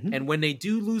 Mm-hmm. And when they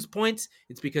do lose points,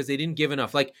 it's because they didn't give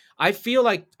enough. Like, I feel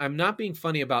like, I'm not being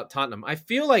funny about Tottenham. I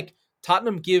feel like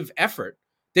Tottenham give effort.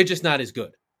 They're just not as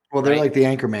good. Well, they're like the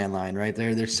anchorman line, right?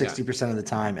 They're 60% of the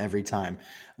time, every time.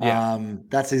 Yeah.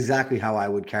 That's exactly how I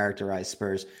would characterize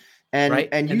Spurs. And right.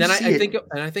 And then I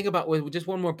think about just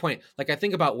one more point. Like, I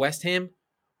think about West Ham.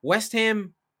 West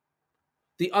Ham,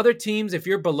 the other teams, if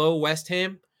you're below West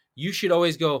Ham, you should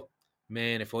always go,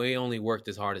 man, if we only worked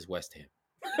as hard as West Ham.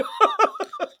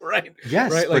 Right.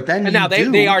 Yes. Right. But then and now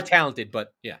they are talented,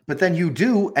 but yeah. But then you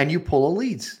do, and you pull a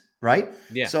Leeds, right?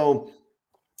 Yeah. So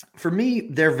for me,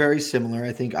 they're very similar.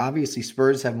 I think obviously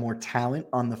Spurs have more talent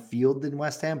on the field than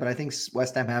West Ham, but I think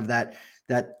West Ham have that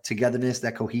togetherness,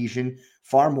 that cohesion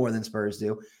far more than Spurs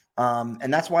do.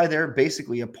 And that's why they're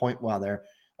basically a point. Well, they're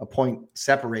a point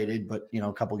separated, but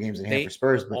a couple games in hand for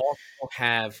Spurs. But also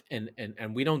have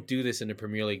and we don't do this in the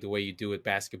Premier League the way you do with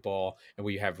basketball and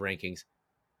where you have rankings.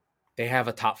 They have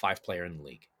a top 5 player in the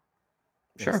league.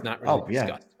 Sure. It's not really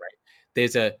discussed,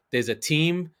 right? There's a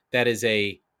team that is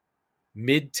a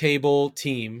mid-table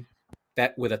team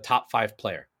that with a top 5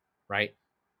 player, right?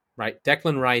 Right.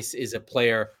 Declan Rice is a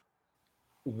player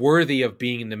worthy of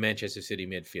being in the Manchester City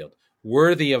midfield,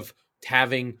 worthy of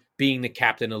being the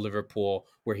captain of Liverpool,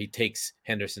 where he takes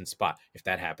Henderson's spot. If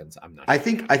that happens, I'm not sure.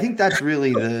 I think that's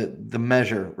really the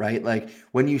measure, right? Like,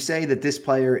 when you say that this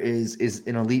player is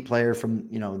an elite player from,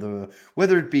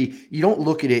 whether it be, you don't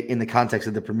look at it in the context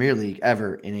of the Premier League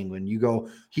ever in England. You go,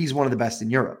 he's one of the best in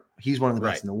Europe. He's one of the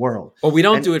best in the world. But we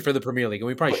don't do it for the Premier League, and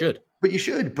we probably should. But you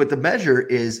should. But the measure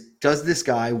is, does this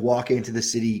guy walk into the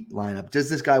City lineup? Does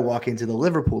this guy walk into the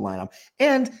Liverpool lineup?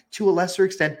 And to a lesser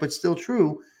extent, but still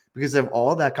true, because of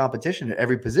all that competition at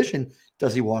every position,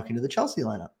 does he walk into the Chelsea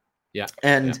lineup? Yeah.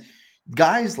 And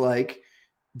guys like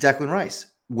Declan Rice,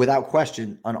 without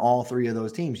question, on all three of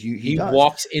those teams, he does.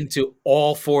 Walks into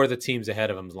all four of the teams ahead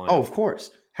of him's lineup. Oh, of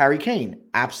course. Harry Kane,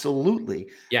 absolutely.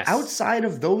 Yes. Outside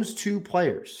of those two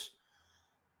players,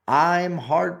 I'm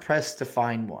hard pressed to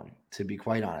find one, to be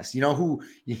quite honest. You know who?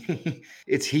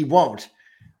 He won't,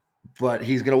 but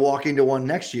he's going to walk into one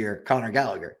next year. Conor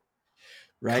Gallagher,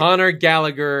 right? Conor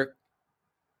Gallagher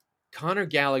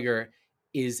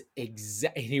is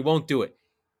he won't do it.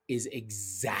 Is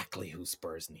exactly who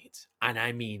Spurs needs, and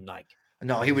I mean, like,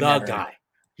 no, he would never. Guy.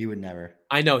 He would never.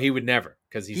 I know he would never,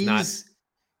 because he's not.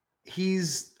 He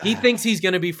thinks he's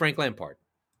going to be Frank Lampard,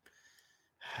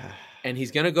 and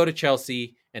he's going to go to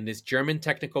Chelsea, and this German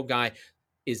technical guy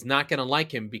is not going to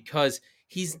like him because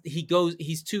he's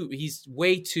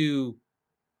way too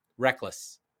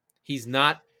reckless. He's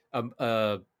not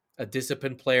a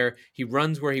disciplined player. He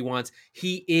runs where he wants.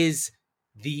 He is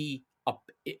the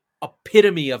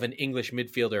epitome of an English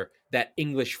midfielder that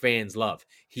English fans love.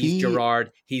 He's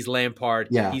Gerrard, he's Lampard,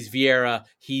 he's Vieira,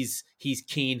 he's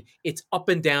Keane. It's up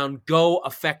and down, go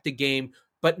affect the game,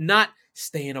 but not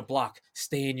stay in a block,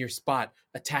 stay in your spot,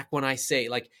 attack when I say.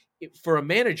 Like, for a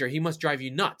manager, he must drive you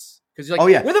nuts. Because you're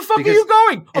like, where the fuck are you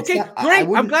going? Okay, great,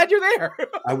 I'm glad you're there.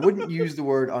 I wouldn't use the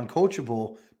word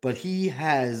uncoachable, but he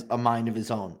has a mind of his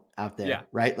own out there,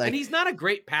 right? Like, and he's not a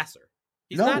great passer.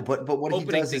 But what he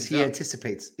does is he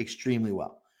anticipates extremely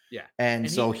well. Yeah. And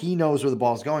so he knows where the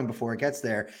ball's going before it gets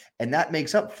there. And that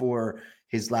makes up for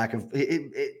his lack of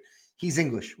he's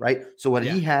English, right? So what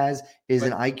he has is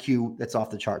an IQ that's off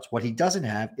the charts. What he doesn't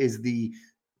have is the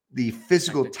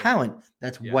physical talent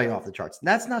that's way off the charts. And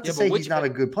that's not to say he's not a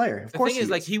good player. Of course, the thing is,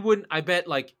 like, he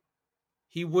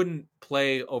wouldn't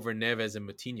play over Neves and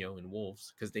Moutinho in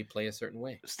Wolves because they play a certain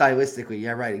way. Stylistically,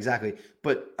 yeah, right, exactly.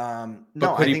 But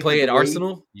no, could he play at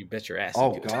Arsenal? You bet your ass.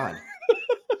 Oh God.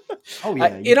 Oh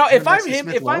yeah. If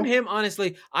I'm him,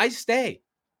 honestly, I stay.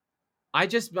 I'm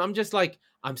just like,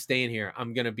 I'm staying here.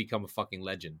 I'm gonna become a fucking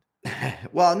legend.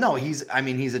 Well, no, he's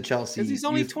a Chelsea. He's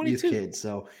only 22 kid,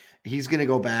 so he's gonna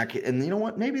go back. And you know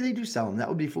what? Maybe they do sell him. That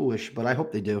would be foolish, but I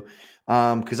hope they do.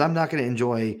 Because I'm not gonna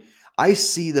enjoy. I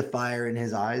see the fire in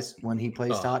his eyes when he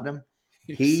plays Tottenham.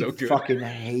 He fucking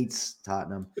hates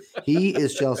Tottenham. He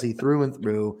is Chelsea through and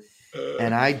through,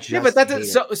 and I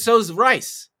just so's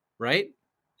Rice, right?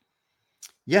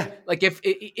 Yeah, like if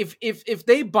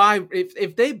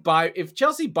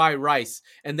Chelsea buy Rice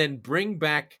and then bring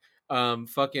back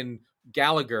fucking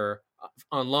Gallagher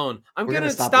on loan, I'm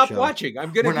gonna stop watching.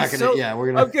 I'm gonna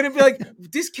be like,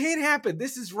 this can't happen.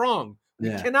 This is wrong. We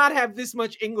cannot have this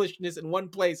much Englishness in one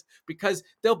place because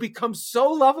they'll become so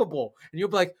lovable, and you'll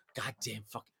be like, God damn,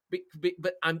 fuck.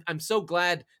 But I'm so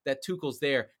glad that Tuchel's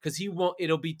there because he won't.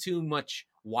 It'll be too much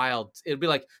wild. It'll be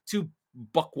like two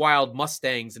buck wild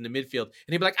Mustangs in the midfield, and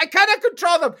he'll be like, I cannot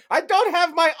control them. I don't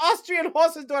have my Austrian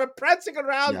horses that are prancing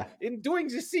around in doing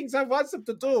these things I want them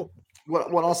to do.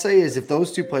 What I'll say is, if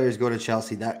those two players go to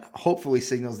Chelsea, that hopefully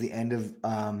signals the end of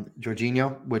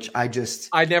Jorginho, which I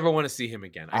never want to see him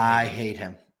again. I hate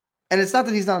him. And it's not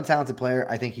that he's not a talented player.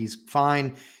 I think he's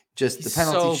fine. Just the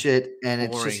penalty shit, and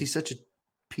it's just he's such a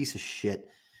piece of shit.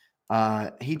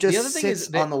 He just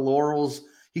sits on the laurels.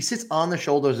 He sits on the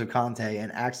shoulders of Conte and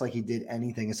acts like he did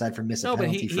anything aside from miss a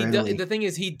penalty for Italy. The thing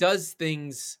is, he does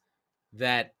things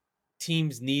that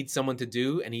teams need someone to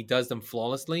do, and he does them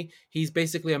flawlessly. He's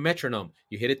basically a metronome.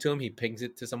 You hit it to him, he pings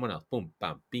it to someone else. Boom,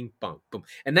 bam, bing, bong, boom.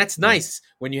 And that's nice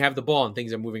when you have the ball and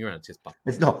things are moving around. Just pop.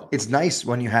 It's nice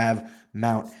when you have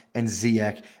Mount and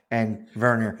Ziyech and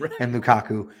Werner and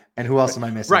Lukaku and who else am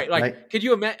I missing? Right. Could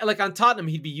you imagine? Like, on Tottenham,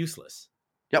 he'd be useless.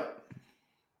 Yep.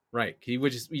 Right. He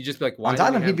would just be like, why? On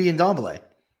Tottenham, he'd be in Ndombele.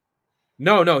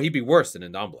 No, he'd be worse than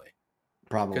Ndombele.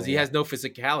 Probably because he has no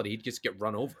physicality. He'd just get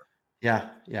run over. Yeah.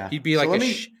 He'd be like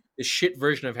a shit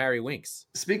version of Harry Winks.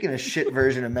 Speaking of shit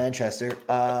version of Manchester,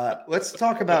 let's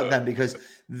talk about them because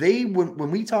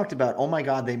when we talked about, oh my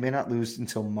God, they may not lose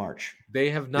until March. They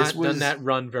have not done that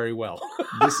run very well.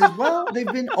 They've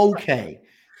been okay.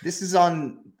 This is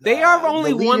on. They are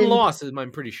only one loss,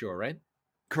 I'm pretty sure, right?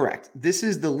 Correct. This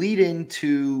is the lead-in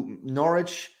to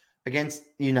Norwich against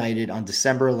United on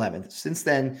December 11th. Since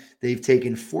then, they've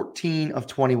taken 14 of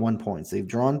 21 points. They've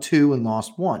drawn 2 and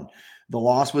lost 1. The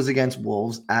loss was against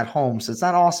Wolves at home, so it's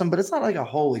not awesome, but it's not like a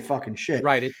holy fucking shit.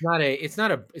 Right. It's not a.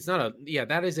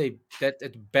 That's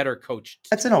better coached.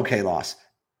 That's an okay loss.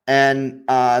 And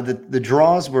the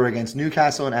draws were against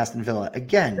Newcastle and Aston Villa.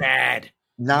 Again, bad.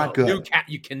 Not good.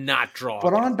 You cannot draw.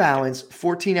 But on balance,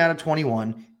 14 out of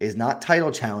 21 is not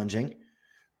title challenging,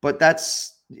 but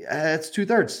that's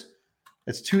 2/3.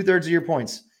 That's 2/3 of your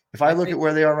points. If I look at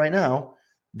where they are right now,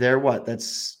 they're what?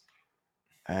 That's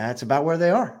about where they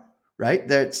are, right?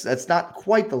 That's not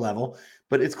quite the level,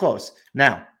 but it's close.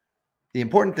 Now, the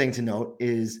important thing to note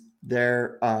is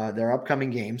their upcoming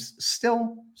games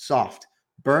still soft.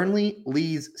 Burnley,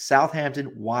 Leeds,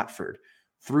 Southampton, Watford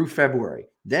through February.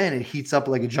 Then it heats up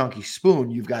like a junkie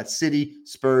spoon. You've got City,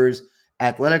 Spurs,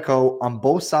 Atletico on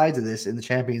both sides of this in the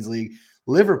Champions League.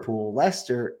 Liverpool,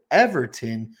 Leicester,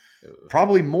 Everton,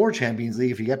 probably more Champions League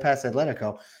if you get past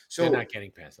Atletico. So they're not getting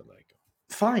past Atletico.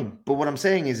 Fine, but what I'm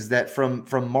saying is that from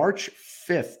March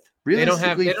 5th, they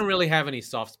don't really have any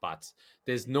soft spots.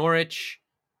 There's Norwich.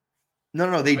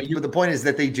 No. But the point is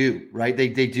that they do, right? They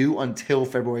do until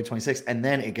February 26th, and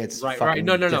then it gets right.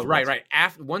 No. Right.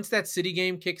 After once that City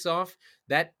game kicks off,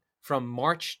 that from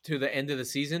March to the end of the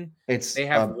season, they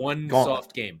have one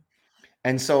soft game.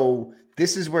 And so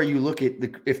this is where you look at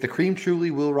if the cream truly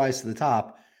will rise to the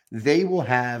top, they will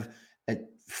have a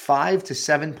 5 to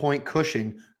 7 point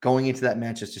cushion going into that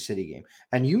Manchester City game.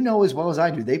 And you know as well as I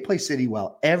do, they play City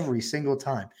well every single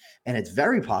time. And it's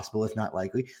very possible, if not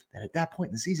likely, that at that point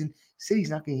in the season,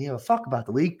 City's not going to give a fuck about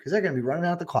the league because they're going to be running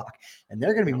out the clock. And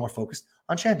they're going to be more focused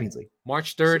on Champions League.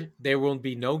 March 3rd, there will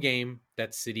be no game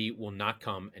that City will not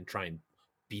come and try and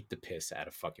beat the piss out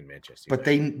of fucking Manchester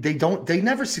United. But they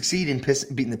never succeed in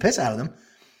beating the piss out of them,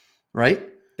 right?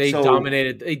 They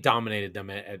dominated them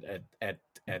at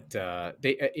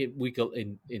week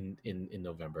in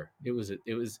November. It was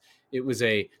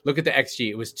a look at the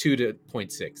XG. It was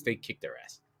 2.6. They kicked their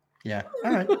ass. Yeah.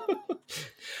 All right.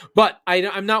 But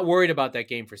I'm not worried about that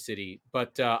game for City.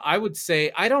 But I would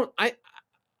say I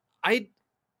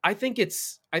think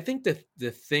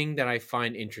the thing that I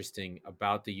find interesting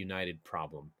about the United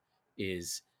problem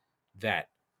is that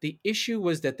the issue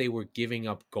was that they were giving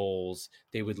up goals.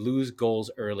 They would lose goals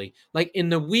early. Like in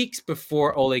the weeks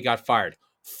before Ole got fired,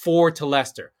 4 to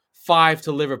Leicester, 5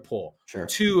 to Liverpool,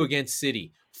 2 against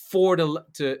City, 4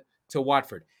 to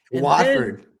Watford. And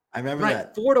Watford. I remember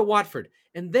that. 4 to Watford.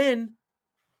 And then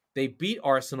they beat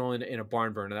Arsenal in a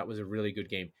barn burner. That was a really good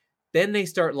game. Then they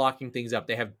start locking things up.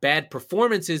 They have bad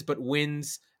performances, but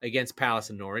wins against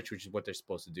Palace and Norwich, which is what they're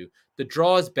supposed to do. The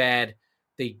draw is bad.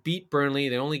 They beat Burnley.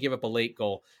 They only give up a late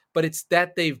goal. But it's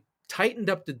that they've tightened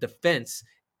up the defense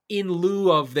in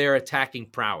lieu of their attacking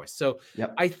prowess. So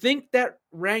I think that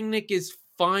Rangnick is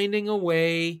finding a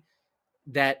way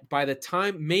that by the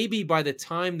time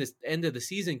this end of the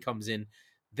season comes in,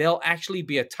 they'll actually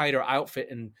be a tighter outfit.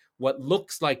 And what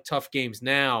looks like tough games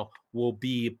now will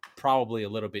be probably a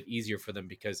little bit easier for them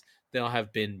because they'll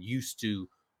have been used to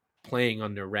playing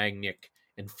under Rangnick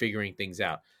and figuring things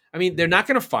out. I mean, they're not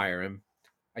going to fire him.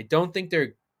 I don't think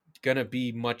they're going to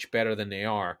be much better than they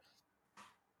are.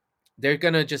 They're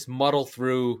going to just muddle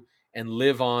through and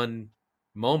live on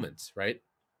moments, right?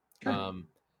 Sure.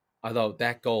 Although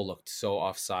that goal looked so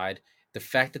offside. The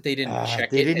fact that they didn't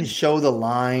they didn't show the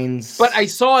lines. But I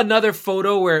saw another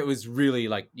photo where it was really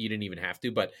like you didn't even have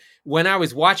to. But when I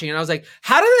was watching it, I was like,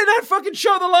 how do they not fucking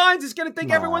show the lines? It's going to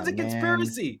think everyone's a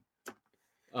conspiracy.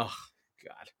 Man. Oh,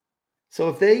 God. So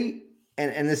if they,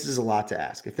 and this is a lot to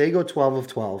ask, if they go 12 of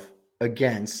 12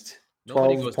 against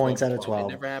 12 points out of 12, it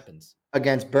never happens.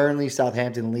 Against Burnley,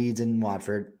 Southampton, Leeds, and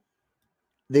Watford,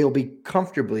 they will be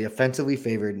comfortably offensively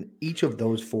favored in each of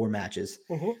those 4 matches.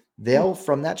 Mm-hmm. They'll,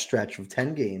 from that stretch of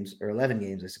 10 games, or 11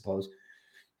 games, I suppose,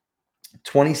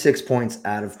 26 points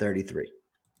out of 33.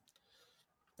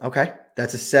 Okay.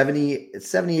 That's a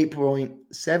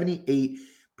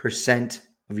 78%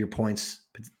 of your points,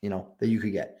 that you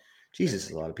could get. Jesus,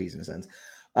 is a lot of peas in a sense.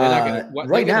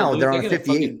 Right now, they're on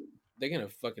 58. They're going to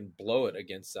fucking blow it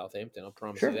against Southampton. I'll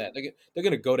promise you that. They're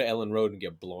going to go to Ellen Road and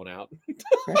get blown out.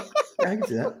 Right. I can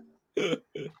see that.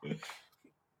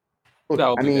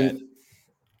 Look, bad.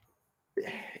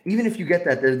 Even if you get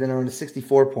that, they're on a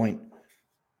 64-point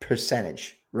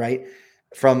percentage, right,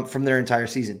 from their entire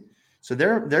season. So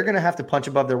they're going to have to punch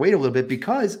above their weight a little bit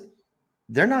because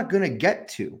they're not going to get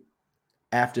to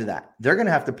after that. They're going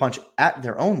to have to punch at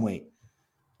their own weight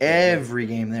every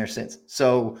game there since.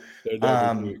 So they're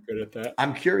not really good at that.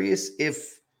 I'm curious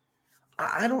if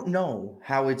I don't know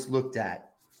how it's looked at,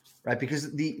 right?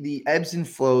 Because the ebbs and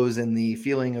flows and the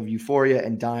feeling of euphoria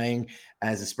and dying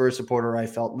as a Spurs supporter, I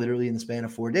felt literally in the span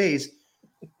of 4 days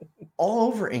all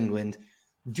over England.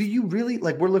 Do you really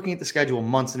we're looking at the schedule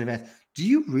months in advance? Do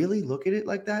you really look at it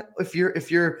like that? If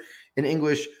you're an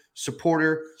English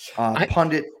supporter,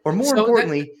 pundit, or more So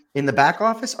importantly, in the back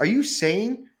office, are you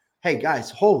saying, hey, guys,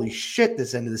 holy shit,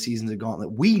 this end of the season's a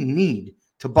gauntlet. We need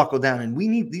to buckle down, and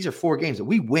these are 4 games that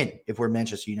we win if we're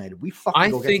Manchester United. We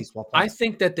fucking go get these 12 points. I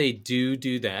think that they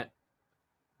do that,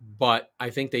 but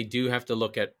I think they do have to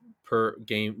look at per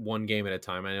game, one game at a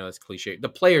time. I know that's cliche. The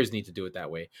players need to do it that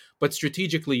way, but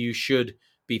strategically, you should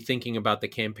be thinking about the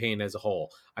campaign as a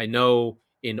whole. I know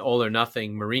in All or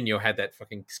Nothing, Mourinho had that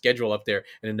fucking schedule up there,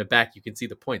 and in the back, you can see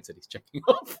the points that he's checking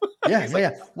off.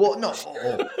 Yeah. Well, no,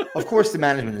 of course the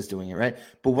management is doing it, right?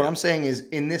 But what I'm saying is,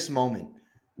 in this moment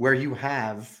where you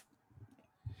have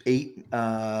 9 days,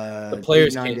 the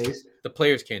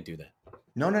players can't do that.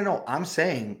 No. I'm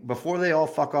saying before they all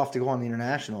fuck off to go on the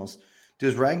internationals,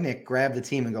 does Rangnick grab the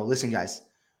team and go, listen, guys,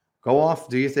 go off,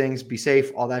 do your things, be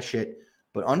safe, all that shit.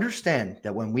 But understand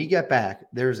that when we get back,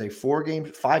 there's a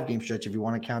 5-game stretch, if you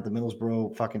want to count the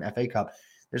Middlesbrough fucking FA Cup.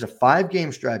 There's a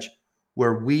 5-game stretch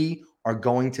where we are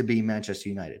going to be Manchester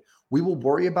United. We will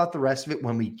worry about the rest of it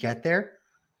when we get there.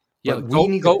 Yeah, we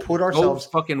need to put ourselves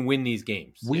fucking win these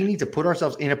games. We need to put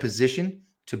ourselves in a position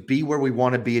to be where we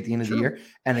want to be at the end of the year.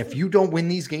 And if you don't win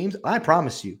these games, I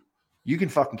promise you, you can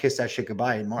fucking kiss that shit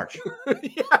goodbye in March.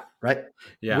 Yeah. Right?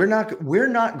 Yeah. We're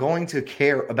not going to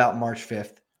care about March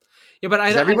 5th. Yeah, but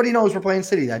everybody knows we're playing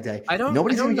City that day.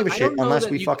 Nobody's going to give a shit unless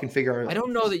we fucking figure out. I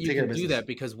don't know that you can do that,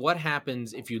 because what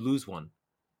happens if you lose one?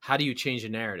 How do you change the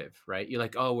narrative, right? You're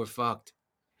like, oh, we're fucked.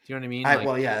 Do you know what I mean?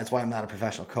 Well, yeah, that's why I'm not a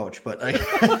professional coach. But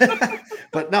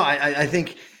but no, I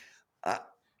think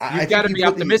you've got to be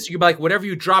optimistic. You're like, whatever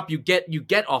you drop, you get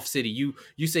off City.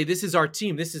 You say, this is our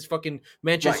team. This is fucking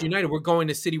Manchester United. We're going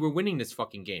to City. We're winning this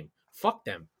fucking game. Fuck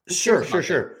them. Sure.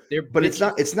 But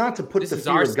it's not to put the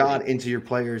fear of God into your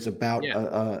players about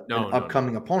an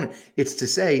upcoming opponent. It's to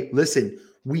say, listen,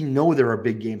 we know there are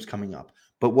big games coming up,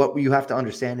 but what you have to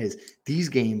understand is these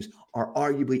games are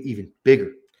arguably even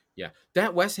bigger. Yeah,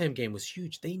 that West Ham game was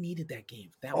huge. They needed that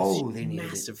game. That was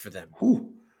massive for them.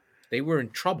 Ooh. They were in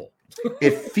trouble.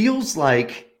 It feels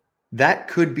like that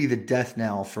could be the death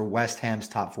knell for West Ham's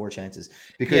top 4 chances.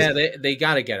 Because they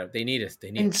got to get it. They need it.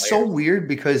 They need. And it's so weird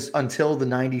because until the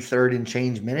 93rd and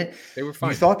change minute, they were fine.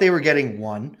 You thought they were getting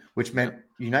 1, which meant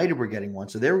United were getting 1.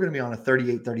 So they were going to be on a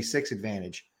 38-36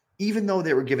 advantage, even though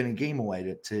they were giving a game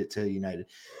away to United.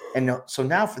 And so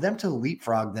now for them to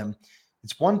leapfrog them,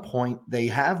 it's 1 point. They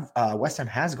have West Ham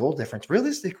has goal difference.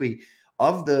 Realistically,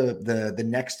 of the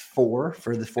next 4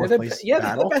 for the 4th place battle,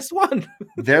 they're the best one.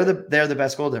 they're the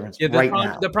best goal difference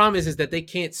now. The problem is that they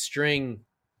can't string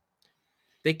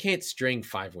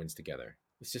 5 wins together.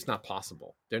 It's just not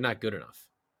possible. They're not good enough,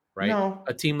 right? No.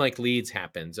 A team like Leeds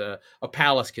happens. A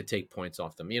Palace could take points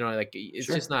off them. It's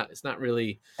just not. It's not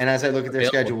really. And as I look at their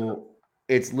schedule,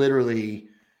 it's literally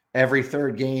every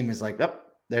 3rd game is like, oh,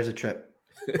 there's a trip.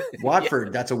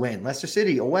 Watford, that's a win. Leicester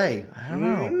City away. I don't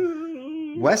know.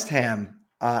 West Ham,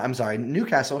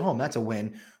 Newcastle at home, that's a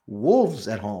win. Wolves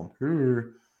at home.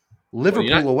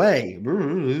 Liverpool away.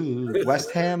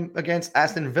 West Ham against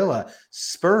Aston Villa.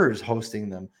 Spurs hosting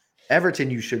them.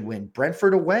 Everton, you should win.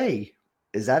 Brentford away.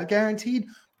 Is that guaranteed?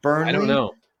 Burnley. I don't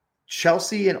know.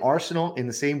 Chelsea and Arsenal in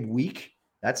the same week.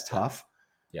 That's tough.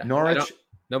 Yeah. Norwich.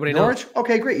 Nobody Norwich? knows.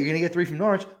 Okay, great. You're going to get 3 from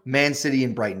Norwich. Man City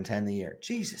and Brighton 10 the year.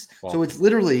 Jesus. Well, so it's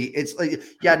like,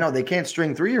 they can't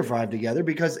string 3 or 5 together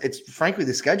because it's frankly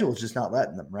the schedule is just not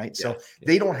letting them, right? So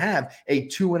they don't have a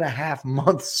 2.5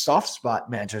 month soft spot,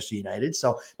 Manchester United.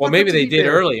 So maybe they did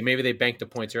early. Maybe they banked the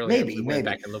points early. Maybe went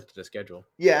back and looked at the schedule.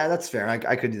 Yeah, that's fair.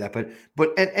 I could do that. But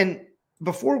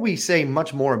before we say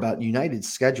much more about United's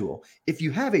schedule, if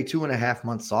you have a 2.5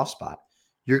 month soft spot,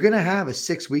 you're going to have a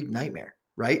 6-week nightmare.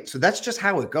 Right. So that's just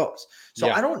how it goes. So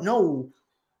I don't know.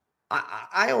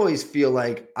 I always feel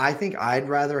like I think I'd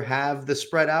rather have the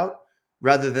spread out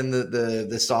rather than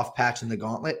the soft patch in the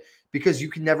gauntlet, because you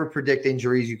can never predict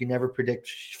injuries. You can never predict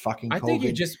fucking COVID. I think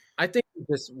you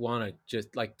just want to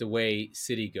just like the way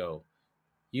City go.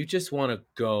 You just want to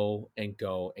go and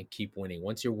keep winning.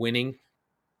 Once you're winning,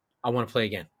 I want to play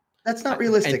again. That's not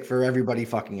realistic for everybody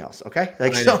fucking else. Okay.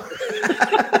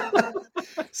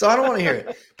 So I don't want to hear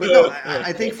it, but no,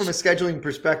 I think from a scheduling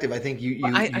perspective, I think you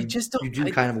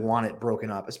do kind of want it broken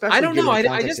up, especially. I don't know.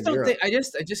 I just don't think. I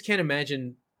just can't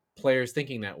imagine players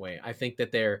thinking that way. I think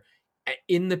that they're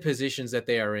in the positions that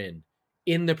they are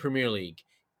in the Premier League,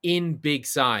 in big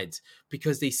sides,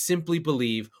 because they simply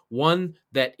believe, 1,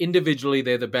 that individually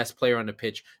they're the best player on the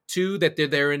pitch, 2, that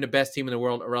they're in the best team in the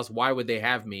world, or else why would they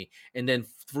have me? And then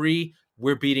 3,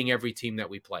 we're beating every team that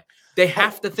we play. They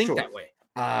have to think that way.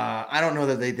 I don't know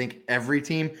that they think every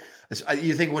team.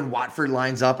 You think when Watford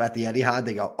lines up at the Etihad,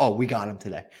 they go, "Oh, we got him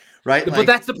today," right? But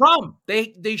that's the problem.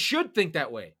 They should think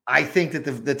that way. I think that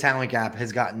the talent gap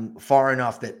has gotten far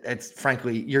enough that it's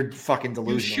frankly you're fucking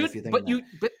delusional if you think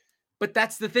but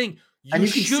that's the thing. And You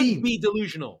should be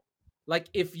delusional. Like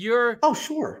if you're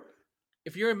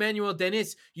if you're Emmanuel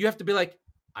Dennis, you have to be like,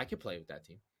 I could play with that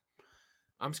team.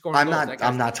 I'm scoring goals.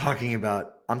 I'm talking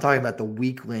about the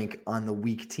weak link on the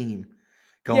weak team.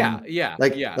 The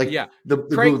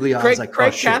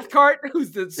Craig Cathcart,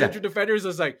 who's the central defender,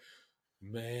 is like,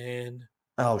 man.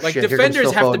 Oh, like shit.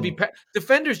 Defenders have to be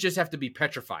defenders just have to be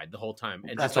petrified the whole time,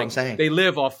 and that's what I'm saying. They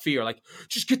live off fear. Like,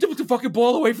 just get the fucking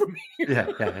ball away from me.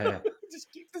 Yeah. Just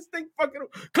keep this thing fucking.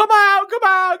 Come out, get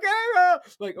out.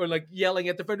 Like yelling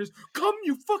at defenders. Come,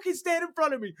 you fucking stand in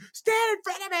front of me. Stand in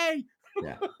front of me.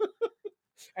 Yeah.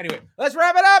 Anyway, let's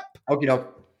wrap it up. Okie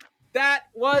doke. That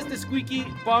was the Squeaky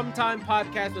Bum Time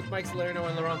podcast with Mike Salerno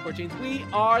and Laurent Cortines. We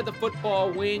are the football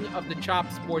wing of the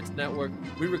Chop Sports Network.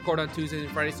 We record on Tuesdays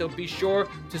and Fridays, so be sure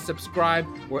to subscribe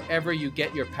wherever you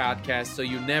get your podcasts so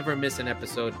you never miss an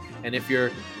episode. And if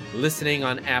you're listening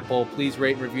on Apple, please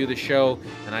rate and review the show.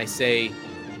 And I say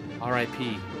R.I.P.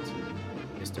 to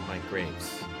Mr. Mike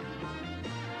Graves.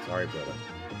 Sorry, brother.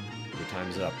 Your time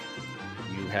is up.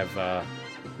 You have...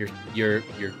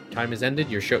 Your time has ended.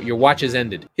 Your watch has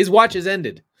ended. His watch has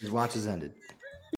ended.